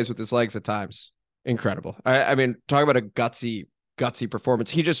make plays with his legs at times, incredible. I mean, talk about a gutsy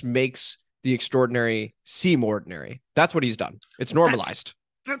performance. He just makes the extraordinary seem ordinary. That's what he's done. It's normalized.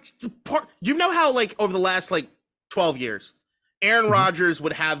 That's the part. You know how, like, over the last, 12 years, Aaron Rodgers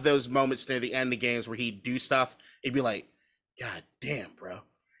would have those moments near the end of games where he'd do stuff. He'd be like, God damn, bro.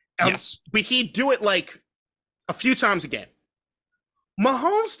 Yes. But he'd do it, a few times a game.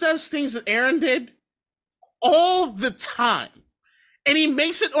 Mahomes does things that Aaron did all the time. And he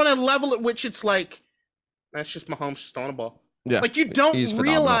makes it on a level at which it's like, that's just Mahomes just on the ball. Yeah. You don't He's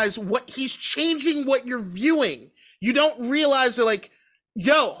realize what he's changing, what you're viewing. You don't realize that,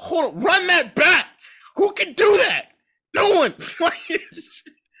 yo, hold on, run that back. Who can do that? No one.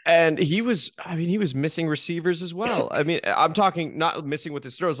 And he was missing receivers as well. I mean, I'm talking not missing with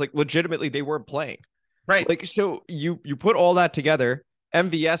his throws, legitimately they weren't playing. Right. So you put all that together.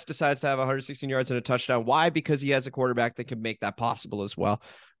 MVS decides to have 116 yards and a touchdown. Why? Because he has a quarterback that can make that possible as well.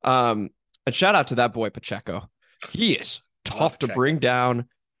 And shout out to that boy, Pacheco. He is tough to bring down.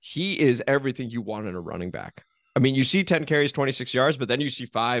 He is everything you want in a running back. I mean, you see 10 carries, 26 yards, but then you see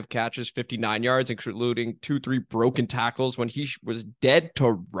 5 catches, 59 yards, including 2-3 broken tackles when he was dead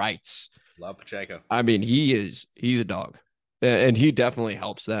to rights. Love Pacheco. I mean, he's a dog, and he definitely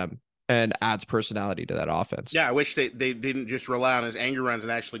helps them and adds personality to that offense. Yeah, I wish they didn't just rely on his anger runs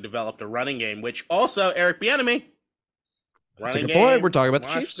and actually developed a running game, which also Eric Bieniemy. That's a good point. We're talking about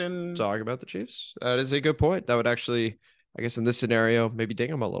the Chiefs. Talking about the Chiefs. That is a good point. That would actually, I guess in this scenario, maybe ding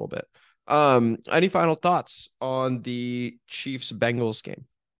him a little bit. Any final thoughts on the Chiefs-Bengals game?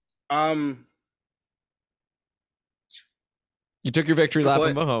 You took your victory lap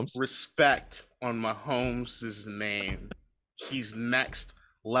on Mahomes. Respect on Mahomes' name. He's next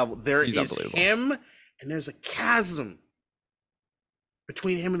level. There is him, and there's a chasm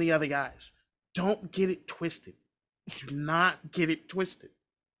between him and the other guys. Don't get it twisted. Do not get it twisted.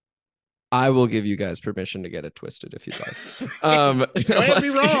 I will give you guys permission to get it twisted if you'd like. Go ahead, be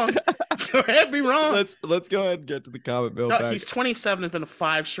wrong. Go ahead, be wrong. Let's go ahead and get to the comment bill. No, he's 27 and been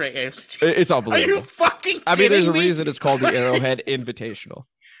 5 straight AFC. It's unbelievable. Are you fucking kidding me? I mean, there's a reason it's called the Arrowhead Invitational.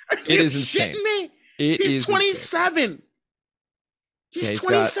 It is insane. Me? He's 27. Insane. He's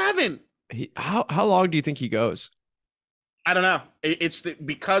 27. How long do you think he goes? I don't know. It's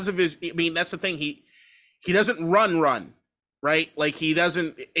because of his. I mean, that's the thing. He doesn't run, right? He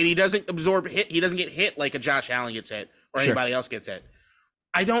doesn't absorb hit. He doesn't get hit like a Josh Allen gets hit or anybody else gets hit.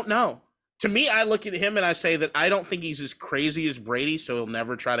 I don't know. To me, I look at him and I say that I don't think he's as crazy as Brady, so he'll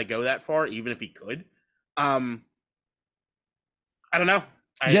never try to go that far, even if he could. I don't know.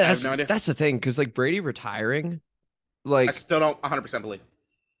 I have no idea. That's the thing, because Brady retiring, I still don't 100% believe.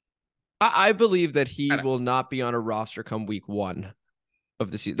 I believe that he will not be on a roster come week 1 of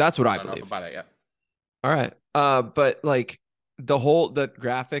the season. That's what I believe. Know about that yet. All right. But the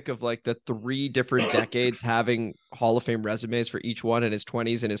graphic of the 3 different decades having Hall of Fame resumes for each one in his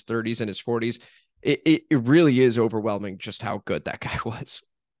 20s and his 30s and his 40s, it really is overwhelming just how good that guy was.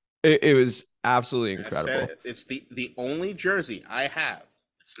 It was absolutely incredible. It's the only jersey I have.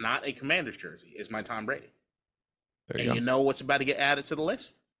 It's not a Commander's jersey. Is my Tom Brady. And you know what's about to get added to the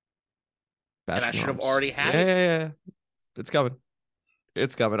list? Patrick and I should have Mahomes. already had it. Yeah. It's coming.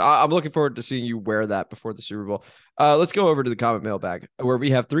 It's coming. I'm looking forward to seeing you wear that before the Super Bowl. Let's go over to the comment mailbag where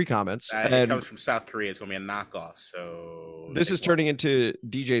we have 3 comments. It comes from South Korea. It's going to be a knockoff. So this is turning into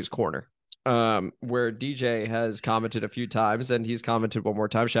DJ's Corner, where DJ has commented a few times, and he's commented one more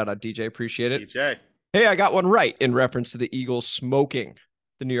time. Shout out DJ. Appreciate it. DJ. Hey, I got one right in reference to the Eagles smoking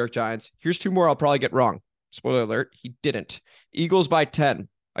the New York Giants. Here's 2 more I'll probably get wrong. Spoiler alert, he didn't. Eagles by 10.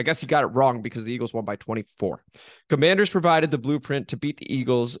 I guess he got it wrong because the Eagles won by 24. Commanders provided the blueprint to beat the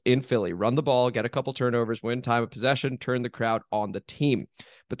Eagles in Philly. Run the ball, get a couple turnovers, win time of possession, turn the crowd on the team.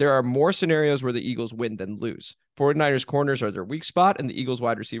 But there are more scenarios where the Eagles win than lose. 49ers corners are their weak spot, and the Eagles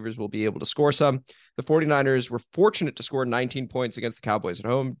wide receivers will be able to score some. The 49ers were fortunate to score 19 points against the Cowboys at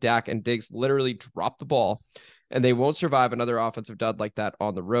home. Dak and Diggs literally dropped the ball, and they won't survive another offensive dud like that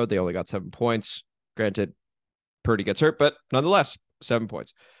on the road. They only got 7 points. Granted, Purdy gets hurt, but nonetheless, 7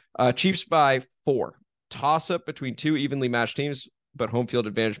 points. Chiefs by 4. Toss up between two evenly matched teams, but home field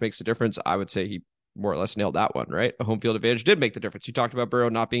advantage makes a difference. I would say he more or less nailed that one, right? A home field advantage did make the difference. You talked about Burrow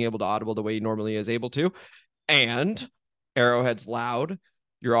not being able to audible the way he normally is able to. And Arrowhead's loud.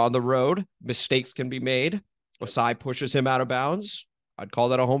 You're on the road. Mistakes can be made. Osai pushes him out of bounds. I'd call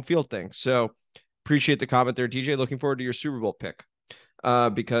that a home field thing. So appreciate the comment there, DJ. Looking forward to your Super Bowl pick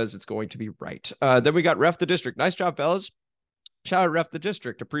because it's going to be right. Then we got Ref the District. Nice job, fellas. Shout out Ref the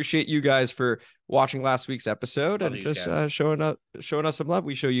District. Appreciate you guys for watching last week's episode and just showing us some love.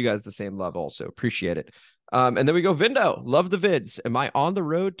 We show you guys the same love also. Appreciate it. And then we go Vindo. Love the vids. Am I on the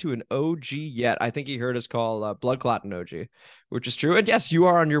road to an OG yet? I think he heard us call Blood Clot an OG, which is true. And yes, you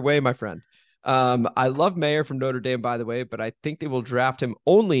are on your way, my friend. I love Mayer from Notre Dame, by the way, but I think they will draft him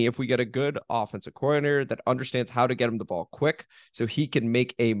only if we get a good offensive coordinator that understands how to get him the ball quick so he can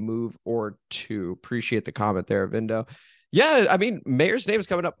make a move or two. Appreciate the comment there, Vindo. Yeah, I mean, Mayer's name is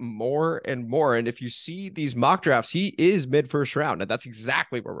coming up more and more. And if you see these mock drafts, he is mid-first round. And that's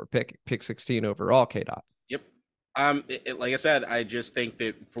exactly where we're picking. Pick 16 overall, K-Dot. Yep. Like I said, I just think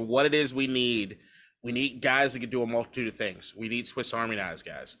that for what it is we need guys that can do a multitude of things. We need Swiss Army knives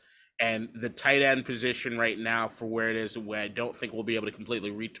guys. And the tight end position right now for where it is, where I don't think we'll be able to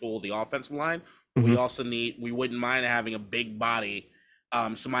completely retool the offensive line. Mm-hmm. We wouldn't mind having a big body.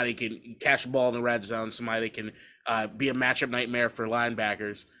 Somebody can catch the ball in the red zone. Somebody can be a matchup nightmare for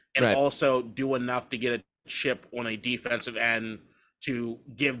linebackers, and also do enough to get a chip on a defensive end to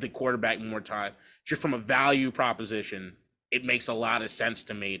give the quarterback more time. Just from a value proposition, it makes a lot of sense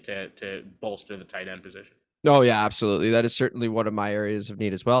to me to bolster the tight end position. Oh, yeah, absolutely. That is certainly one of my areas of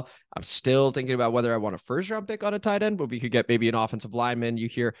need as well. I'm still thinking about whether I want a first-round pick on a tight end, but we could get maybe an offensive lineman. You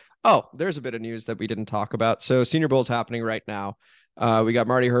hear, oh, there's a bit of news that we didn't talk about. So Senior Bowl is happening right now. We got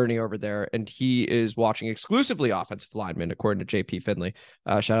Marty Herney over there, and he is watching exclusively offensive linemen, according to JP Finley.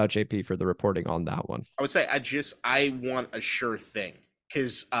 Shout out JP for the reporting on that one. I would say I want a sure thing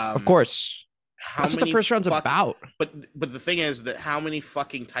because of course. That's what the first round's about. But the thing is that how many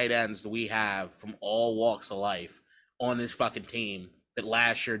fucking tight ends do we have from all walks of life on this fucking team that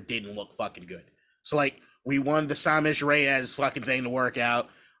last year didn't look fucking good? So like we wanted the Samish Reyes fucking thing to work out.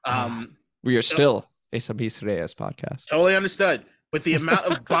 We are still a Samish Reyes podcast. Totally understood. But the amount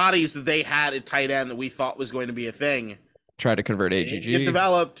of bodies that they had at tight end that we thought was going to be a thing. Try to convert AGG. It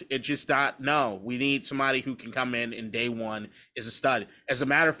developed. It just not. No, we need somebody who can come in day one is a stud. As a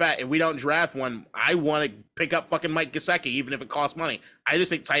matter of fact, if we don't draft one, I want to pick up fucking Mike Gesicki, even if it costs money. I just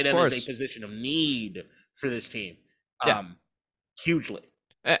think tight end is a position of need for this team. Hugely.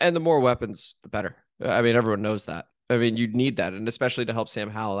 And the more weapons, the better. I mean, everyone knows that. I mean, you need that, and especially to help Sam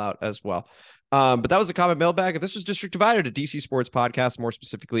Howell out as well. But that was a comment mailbag. This was District Divided, a DC sports podcast, more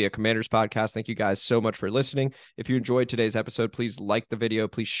specifically a Commanders podcast. Thank you guys so much for listening. If you enjoyed today's episode, please like the video,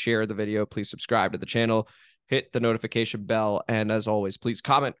 please share the video, please subscribe to the channel, hit the notification bell, and as always, please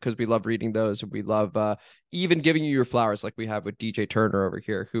comment because we love reading those. And we love even giving you your flowers like we have with DJ Turner over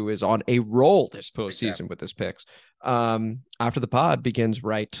here, who is on a roll this postseason with his picks. After the pod begins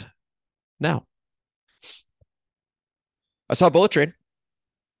right now. I saw Bullet Train.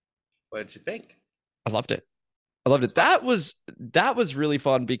 What did you think? I loved it. That was really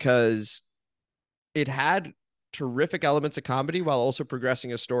fun because it had terrific elements of comedy while also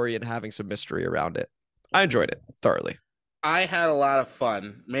progressing a story and having some mystery around it. I enjoyed it thoroughly. I had a lot of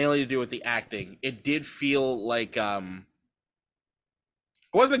fun, mainly to do with the acting. It did feel like it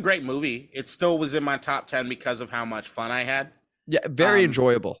wasn't a great movie. It still was in my top 10 because of how much fun I had. Yeah, very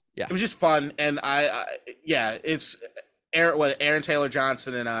enjoyable. Yeah, it was just fun, and it's. Aaron Taylor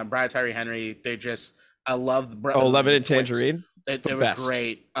Johnson and Brian Tyree Henry, I love the Lemon and Tangerine. They were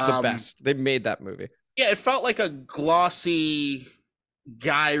great. The best. They made that movie. Yeah, it felt like a glossy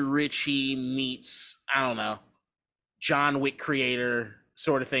Guy Ritchie meets, I don't know, John Wick creator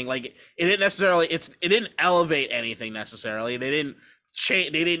sort of thing. Like it didn't elevate anything necessarily. They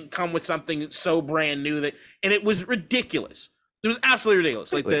didn't come with something so brand new and it was ridiculous. It was absolutely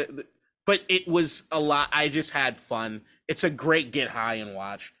ridiculous. Like but it was a lot. I just had fun. It's a great get high and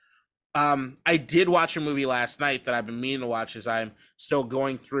watch. I did watch a movie last night that I've been meaning to watch as I'm still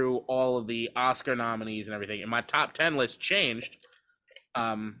going through all of the Oscar nominees and everything. And my top 10 list changed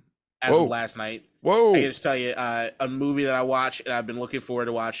as of last night. Whoa. I just tell you, a movie that I watched and I've been looking forward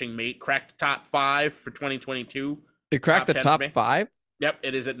to watching cracked the top 5 for 2022. It cracked the top 5? Yep,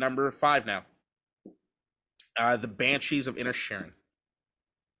 it is at number 5 now. The Banshees of Inisherin.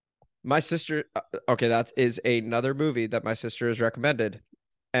 My sister, okay, that is another movie that my sister has recommended.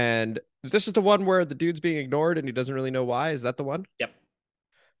 And this is the one where the dude's being ignored and he doesn't really know why. Is that the one? Yep.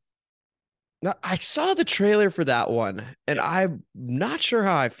 Now, I saw the trailer for that one, and Yeah. I'm not sure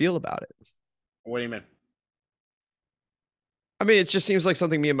how I feel about it. What do you mean? I mean, it just seems like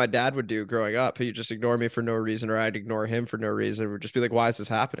something me and my dad would do growing up. He'd just ignore me for no reason, or I'd ignore him for no reason. We'd just be like, why is this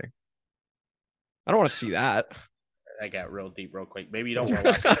happening? I don't want to see that. I got real deep real quick. Maybe you don't want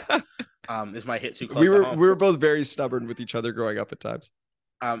to watch it. This might hit too close we to were home. we were both very stubborn with each other growing up at times.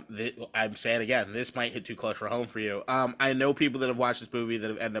 I'm saying again, this might hit too close for home for you. I know people that have watched this movie that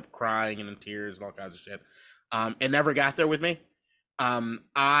have ended up crying and in tears and all kinds of shit. It never got there with me. I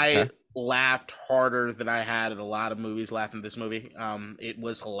Okay. laughed harder than I had in a lot of movies laughing at this movie. It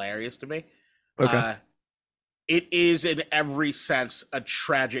was hilarious to me. Okay. It is in every sense a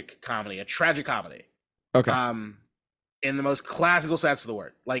tragic comedy, Okay. in the most classical sense of the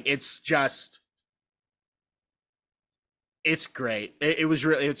word. Like it's great. It was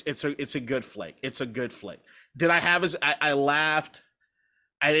really it's a good flick. It's a good flick. Did I have as I laughed?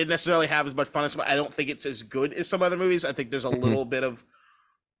 I didn't necessarily have as much fun as I don't think it's as good as some other movies. I think there's a little bit of,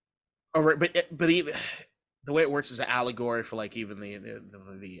 but even the way it works is an allegory for like even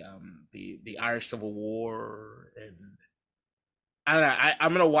the Irish Civil War, and I don't know.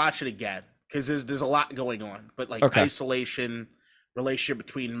 I'm gonna watch it again because there's a lot going on, but like isolation, relationship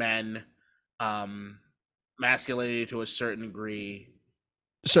between men, masculinity to a certain degree,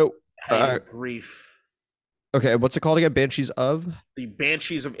 So, grief. Okay, what's it called again? Banshees of? The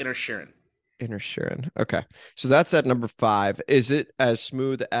Banshees of Inisherin. Inisherin. Okay, so that's at number 5. Is it as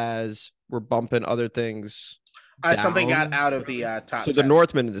smooth as we're bumping other things? Something got out of the top. So 10. The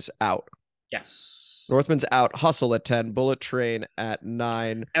Northman is out. Yes. Northman's out. Hustle at 10. Bullet Train at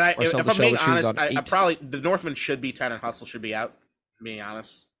 9. And if I'm being honest, I probably the Northman should be 10 and Hustle should be out. Being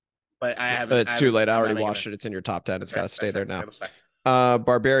honest, but I haven't. It's too late. I already watched it. It's in your top 10. It's got to stay there now. Right.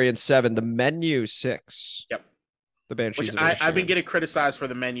 Barbarian 7. The Menu 6. Yep. The Banshees. Which I've been getting criticized for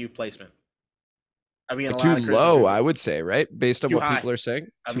the menu placement. I mean, too low, I would say, right? Based on what people are saying.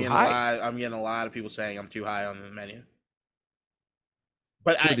 I'm getting a lot of people saying I'm too high on the menu.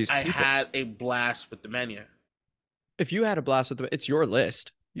 But I had a blast with the menu. If you had a blast with them, it's your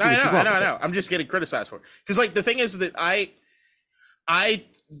list. I know. I'm just getting criticized for it. Because like the thing is that I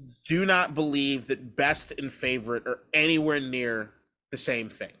do not believe that best and favorite are anywhere near the same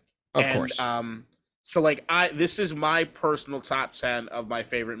thing. Of course. So like this is my personal top 10 of my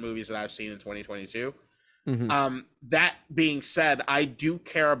favorite movies that I've seen in 2022. Mm-hmm. That being said, I do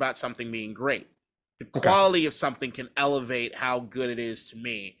care about something being great. The quality of something can elevate how good it is to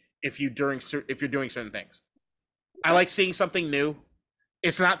me if you're doing certain things. I like seeing something new.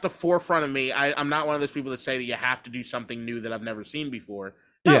 It's not the forefront of me. I'm not one of those people that say that you have to do something new that I've never seen before.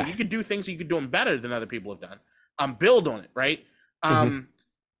 No, you could do things you could do them better than other people have done. Build on it, right?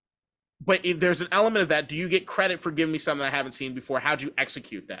 But if there's an element of that, do you get credit for giving me something I haven't seen before? How'd you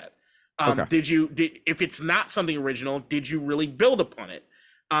execute that? If it's not something original, did you really build upon it?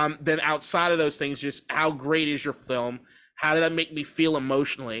 Then outside of those things, just how great is your film? How did that make me feel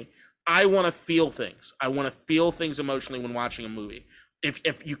emotionally? I want to feel things. I want to feel things emotionally when watching a movie.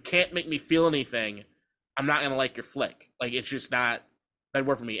 If you can't make me feel anything, I'm not going to like your flick. Like, it's just not that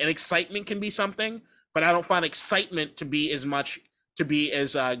work for me. And excitement can be something, but I don't find excitement to be as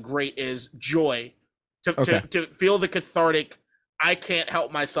great as joy. To feel the cathartic, I can't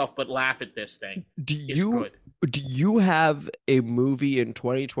help myself but laugh at this thing. Do you have a movie in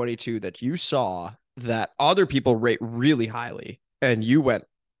 2022 that you saw that other people rate really highly and you went,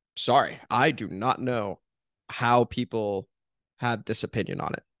 sorry, I do not know how people had this opinion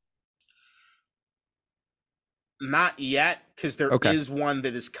on it? Not yet, because there is one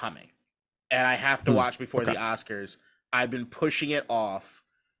that is coming, and I have to watch before the Oscars. I've been pushing it off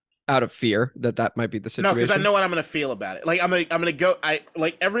out of fear that might be the situation. No, because I know what I'm going to feel about it. Like I'm gonna go. I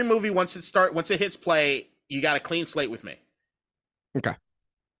like every movie once it hits play, you got a clean slate with me. Okay.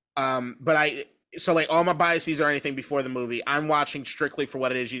 But so like all my biases or anything before the movie, I'm watching strictly for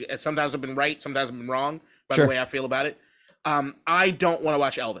what it is. Sometimes I've been right, sometimes I've been wrong by the way I feel about it. I don't want to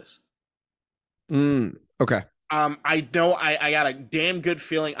watch Elvis. Okay. I know I got a damn good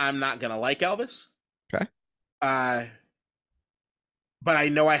feeling I'm not gonna like Elvis. Okay. But I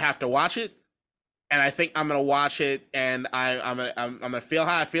know I have to watch it, and I think I'm gonna watch it, and I'm gonna feel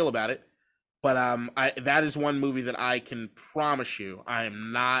how I feel about it. But that is one movie that I can promise you I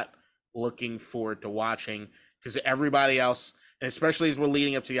am not looking forward to watching, because everybody else, and especially as we're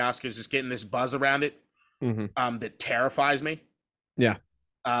leading up to the Oscars, is getting this buzz around it that terrifies me. Yeah.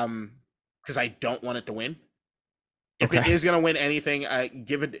 Because I don't want it to win. If it is going to win anything,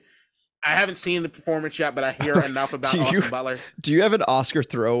 give it. I haven't seen the performance yet, but I hear enough about Austin Butler. Do you have an Oscar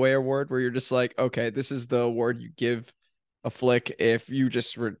throwaway award where you're just like, okay, this is the award you give a flick if you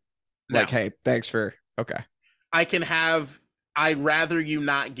just were Like, No. hey, thanks for okay. I'd rather you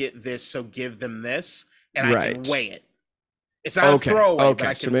not get this, so give them this, and I can Right. weigh it. It's not a Okay. throwaway, but I Okay.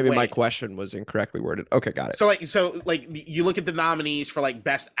 can So maybe weigh my it. question was incorrectly worded. Okay, got it. So you look at the nominees for like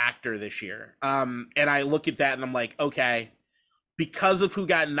best actor this year. And I look at that and I'm like, okay, because of who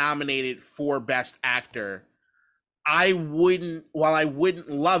got nominated for best actor, while I wouldn't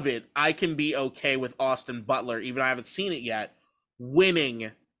love it, I can be okay with Austin Butler, even though I haven't seen it yet,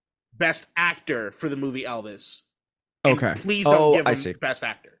 winning best actor for the movie Elvis. And Okay. please don't give I him see. best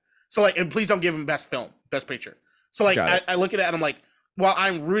actor. So like, and please don't give him best film, best picture. So like, Got it. I look at that and I'm like, well,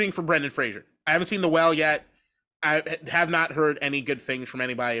 I'm rooting for Brendan Fraser. I haven't seen The Well yet. I have not heard any good things from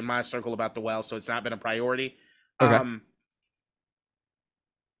anybody in my circle about The Well, so it's not been a priority. Okay.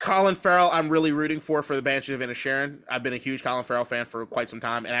 Colin Farrell, I'm really rooting for the Banshees of Inisherin. I've been a huge Colin Farrell fan for quite some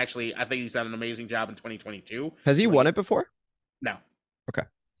time, and actually, I think he's done an amazing job in 2022. Has he won it before? No. Okay.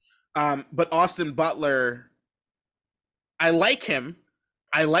 But Austin Butler, I like him.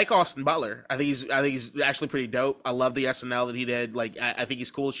 I like Austin Butler. I think he's actually pretty dope. I love the SNL that he did. Like, I think he's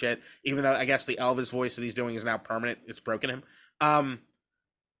cool as shit. Even though I guess the Elvis voice that he's doing is now permanent. It's broken him.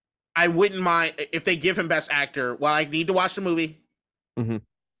 I wouldn't mind if they give him best actor. Well, I need to watch the movie. Mm-hmm.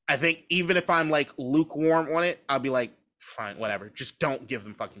 I think even if I'm like lukewarm on it, I'll be like, fine, whatever. Just don't give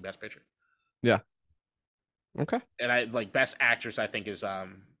them fucking best picture. Yeah. Okay. And I like best actress. I think is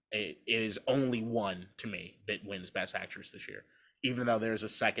it is only one to me that wins best actress this year. Even though there's a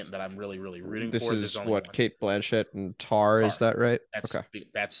second that I'm really rooting this for. This is what one. Kate Blanchett and Tar. Is that right?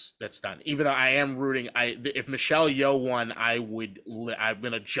 That's done. Even though I am rooting, if Michelle Yeoh won, I'm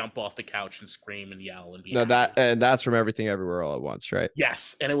gonna jump off the couch and scream and yell and be that's from Everything Everywhere All at Once, right?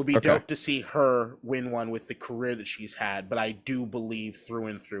 Yes, and it would be dope to see her win one with the career that she's had. But I do believe through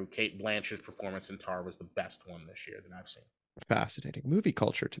and through, Kate Blanchett's performance in Tar was the best one this year that I've seen. Fascinating. Movie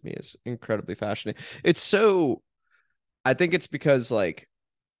culture to me is incredibly fascinating. It's so. I think it's because, like,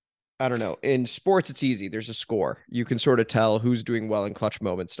 I don't know, in sports, it's easy. There's a score. You can sort of tell who's doing well in clutch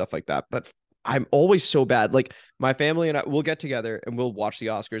moments, stuff like that. But I'm always so bad. Like, my family and I will get together and we'll watch the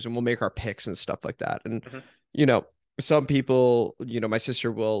Oscars and we'll make our picks and stuff like that. And, you know, some people, you know, my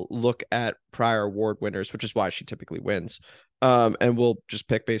sister will look at prior award winners, which is why she typically wins. And we'll just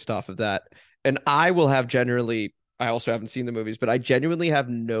pick based off of that. And I will have generally, I also haven't seen the movies, but I genuinely have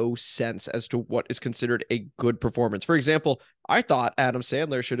no sense as to what is considered a good performance. For example, I thought Adam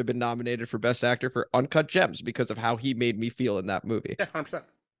Sandler should have been nominated for Best Actor for Uncut Gems because of how he made me feel in that movie. Yeah, 100%.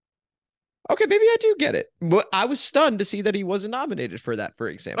 Okay, maybe I do get it. But I was stunned to see that he wasn't nominated for that, for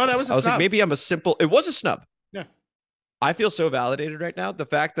example. Oh, that was I was like, maybe I'm a simple... It was a snub. Yeah. I feel so validated right now. The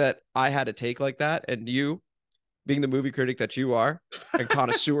fact that I had a take like that and you, being the movie critic that you are, and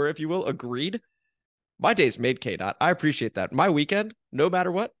connoisseur, if you will, agreed. My day's made, K-Dot. I appreciate that. My weekend, no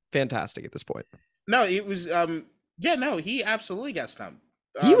matter what, fantastic at this point. No, it was he absolutely got snubbed.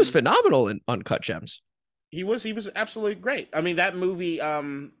 He was phenomenal in Uncut Gems. He was absolutely great. I mean, that movie,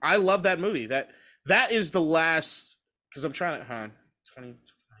 I love that movie. That is the last, because I'm trying to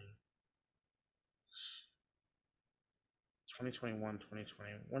 2021,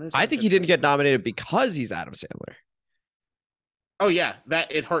 2020. When is I think he didn't get nominated because he's Adam Sandler. Oh yeah,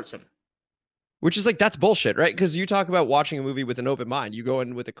 that it hurts him. Which is like, that's bullshit, right? Because you talk about watching a movie with an open mind. You go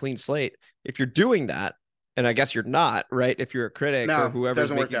in with a clean slate. If you're doing that, and I guess you're not, right? If you're a critic or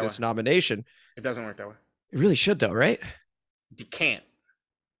whoever's making this nomination. It doesn't work that way. It really should, though, right? You can't.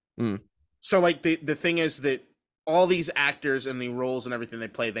 So, like, the thing is that all these actors and the roles and everything they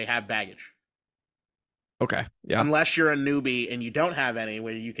play, they have baggage. Okay, yeah. Unless you're a newbie and you don't have any,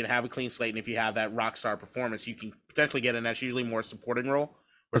 where you can have a clean slate, and if you have that rock star performance, you can potentially get in. That's usually more supporting role.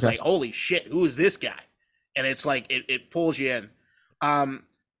 Where it's like, holy shit, who is this guy? And it's like it pulls you in. No,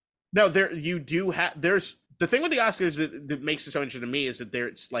 you do have. There's the thing with the Oscars that makes it so interesting to me is that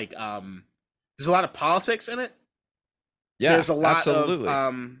there's like there's a lot of politics in it. Yeah, there's a lot absolutely.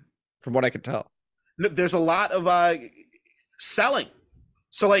 of from what I could tell, there's a lot of selling.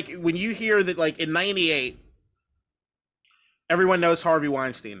 So like when you hear that, like in '98, everyone knows Harvey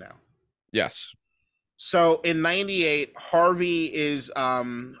Weinstein now. Yes. So in '98, Harvey is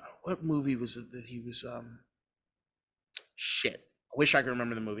what movie was it that he was shit. I wish I could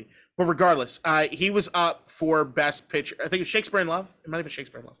remember the movie. But regardless, he was up for Best Picture. I think it was Shakespeare in Love. It might have been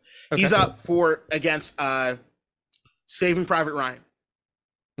Shakespeare in Love. Okay. He's up against Saving Private Ryan.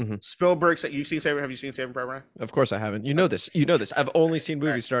 Mm-hmm. Spielberg said, have you seen Saving Private Ryan? Of course I haven't. You know this. I've only seen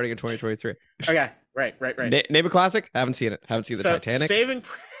movies starting in 2023. Okay, right. Name a classic? Haven't seen it. Haven't seen the Titanic.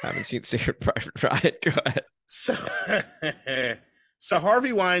 Haven't seen Saving Private Ryan. Go ahead. So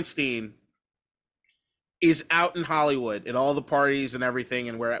Harvey Weinstein is out in Hollywood at all the parties and everything,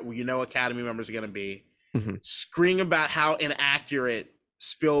 and where Academy members are going to be, screaming about how inaccurate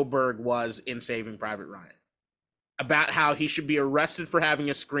Spielberg was in Saving Private Ryan, about how he should be arrested for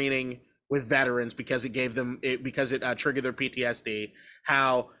having a screening with veterans because it triggered their PTSD,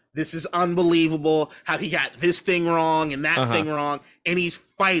 how this is unbelievable, how he got this thing wrong and that thing wrong, and he's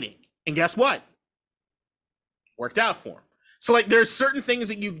fighting. And guess what? Worked out for him. So like there's certain things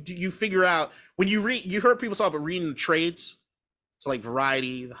that you figure out when you read. You heard people talk about reading the trades. So like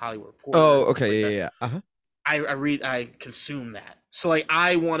Variety, the Hollywood Reporter. Oh, okay, yeah. I consume that. So like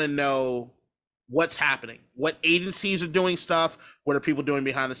I want to know what's happening, what agencies are doing stuff, what are people doing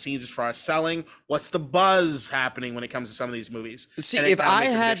behind the scenes as far as selling, what's the buzz happening when it comes to some of these movies. See, if I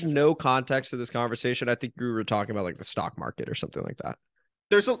had no context to this conversation, I think we were talking about like the stock market or something like that.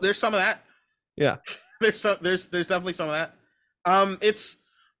 There's some of that. Yeah. There's definitely some of that.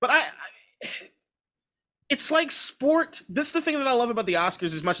 It's like sport. This is the thing that I love about the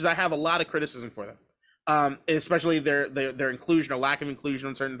Oscars, as much as I have a lot of criticism for them. Especially their inclusion or lack of inclusion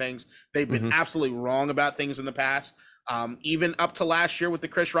on certain things. They've been absolutely wrong about things in the past. Even up to last year with the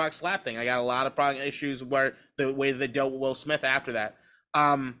Chris Rock slap thing, I got a lot of issues where the way they dealt with Will Smith after that.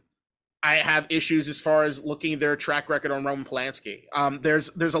 I have issues as far as looking at their track record on Roman Polanski.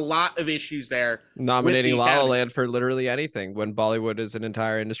 There's a lot of issues there. Nominating La La Land for literally anything when Bollywood is an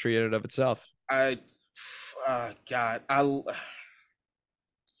entire industry in and of itself. Whew.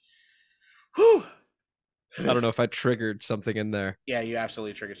 I don't know if I triggered something in there. Yeah, you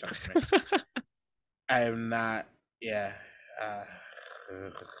absolutely triggered something for me. I am not. Yeah.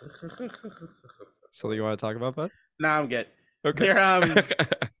 Something you want to talk about, bud? No, I'm good. Okay.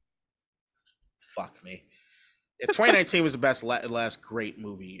 Fuck me. Yeah, 2019 was the last great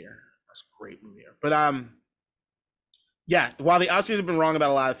movie year. That's a great movie year. But yeah, while the Oscars have been wrong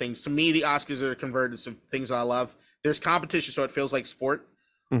about a lot of things, to me the Oscars are converted to things that I love. There's competition, so it feels like sport.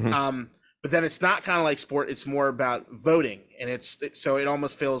 But then it's not kind of like sport. It's more about voting, and so it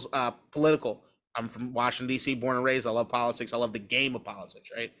almost feels political. I'm from Washington D.C., born and raised. I love politics. I love the game of politics,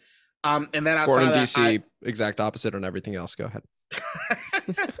 right? And then outside born in of that, D.C., exact opposite on everything else. Go ahead.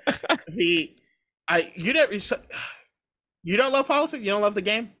 You don't love politics? You don't love the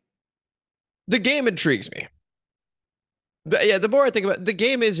game? The game intrigues me. The more I think about it, the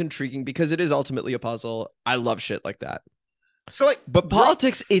game is intriguing because it is ultimately a puzzle. I love shit like that. So but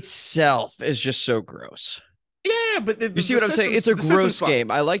politics itself is just so gross. Yeah, but you see what I'm saying? It's a gross game.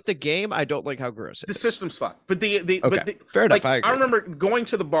 I like the game. I don't like how gross it is. The system's fucked. But fair enough. I remember going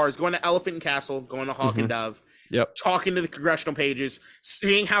to the bars, going to Elephant and Castle, going to Hawk and Dove. Yep. Talking to the congressional pages,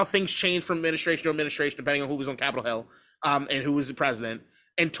 seeing how things change from administration to administration, depending on who was on Capitol Hill, and who was the president,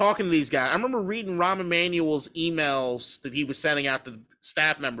 and talking to these guys. I remember reading Rahm Emanuel's emails that he was sending out to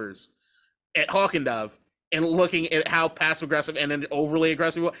staff members at Hawk and Dove, and looking at how passive aggressive and then overly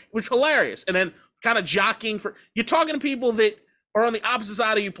aggressive, which was hilarious. And then kind of jockeying you're talking to people that are on the opposite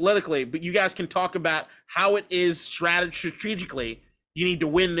side of you politically, but you guys can talk about how it is strategically you need to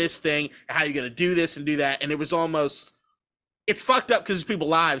win this thing, and how you're going to do this and do that. And it was it's fucked up because it's people's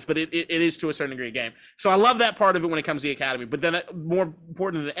lives, but it is to a certain degree a game. So I love that part of it when it comes to the Academy. But then more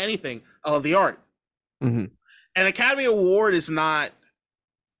important than anything, I love the art. An Academy Award is not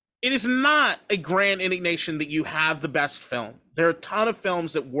a grand indignation that you have the best film. There are a ton of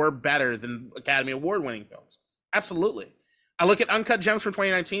films that were better than Academy Award winning films. Absolutely. I look at Uncut Gems from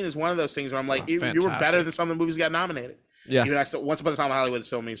 2019 as one of those things where I'm like, you were better than some of the movies that got nominated. Yeah. Even Once Upon a Time in Hollywood is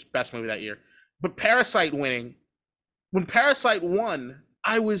still my best movie that year. But Parasite winning, when Parasite won,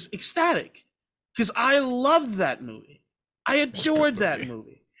 I was ecstatic because I loved that movie. I adored that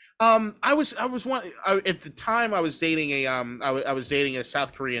movie. I was one at the time. I was dating a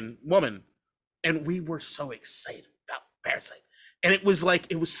South Korean woman, and we were so excited about Parasite, and it was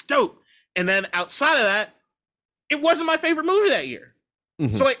stoked. And then outside of that, it wasn't my favorite movie that year.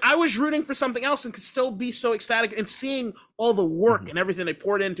 So I was rooting for something else and could still be so ecstatic, and seeing all the work and everything they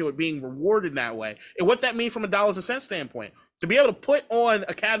poured into it being rewarded that way. And what that means from a dollars and cents standpoint, to be able to put on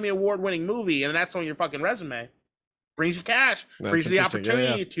Academy Award winning movie and that's on your fucking resume, brings you cash, brings you the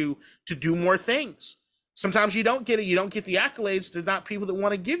opportunity to do more things. Sometimes you don't get it. You don't get the accolades. There's not people that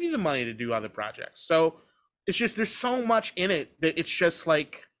want to give you the money to do other projects. So it's just, there's so much in it that it's just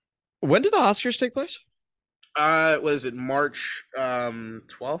like. When did the Oscars take place? Was it March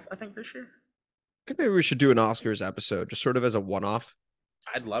 12th, I think, this year? I think maybe we should do an Oscars episode, just sort of as a one-off.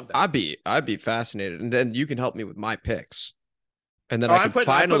 I'd love that. I'd be fascinated, and then you can help me with my picks, and then I can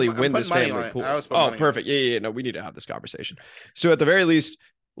finally win this family pool. Oh, perfect. Yeah. No, we need to have this conversation. So at the very least,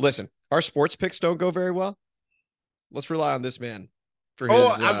 listen, our sports picks don't go very well. Let's rely on this man for his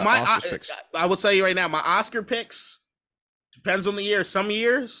Oscars picks. I will tell you right now, my Oscar picks depends on the year. Some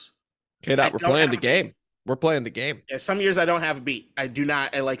years, okay, we're playing the game. We're playing the game. Yeah, some years I don't have a beat. I do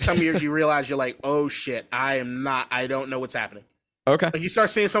not. Like some years you realize you're like, oh shit, I don't know what's happening. Okay. Like you start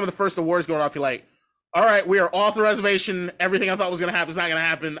seeing some of the first awards going off, you're like, all right, we are off the reservation. Everything I thought was going to happen is not going to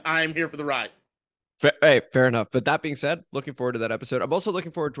happen. I'm here for the ride. Hey, fair enough. But that being said, looking forward to that episode. I'm also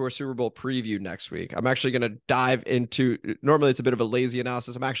looking forward to our Super Bowl preview next week. I'm actually going to dive into, normally it's a bit of a lazy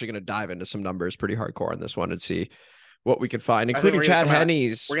analysis. I'm actually going to dive into some numbers pretty hardcore on this one and see what we can find, including Chad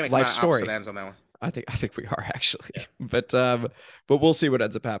Henne's life story. Ends on that one. I think we are actually, yeah. but we'll see what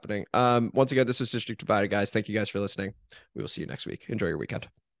ends up happening. Once again, this was District Divided, guys. Thank you guys for listening. We will see you next week. Enjoy your weekend.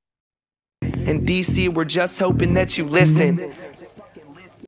 In DC, we're just hoping that you listen.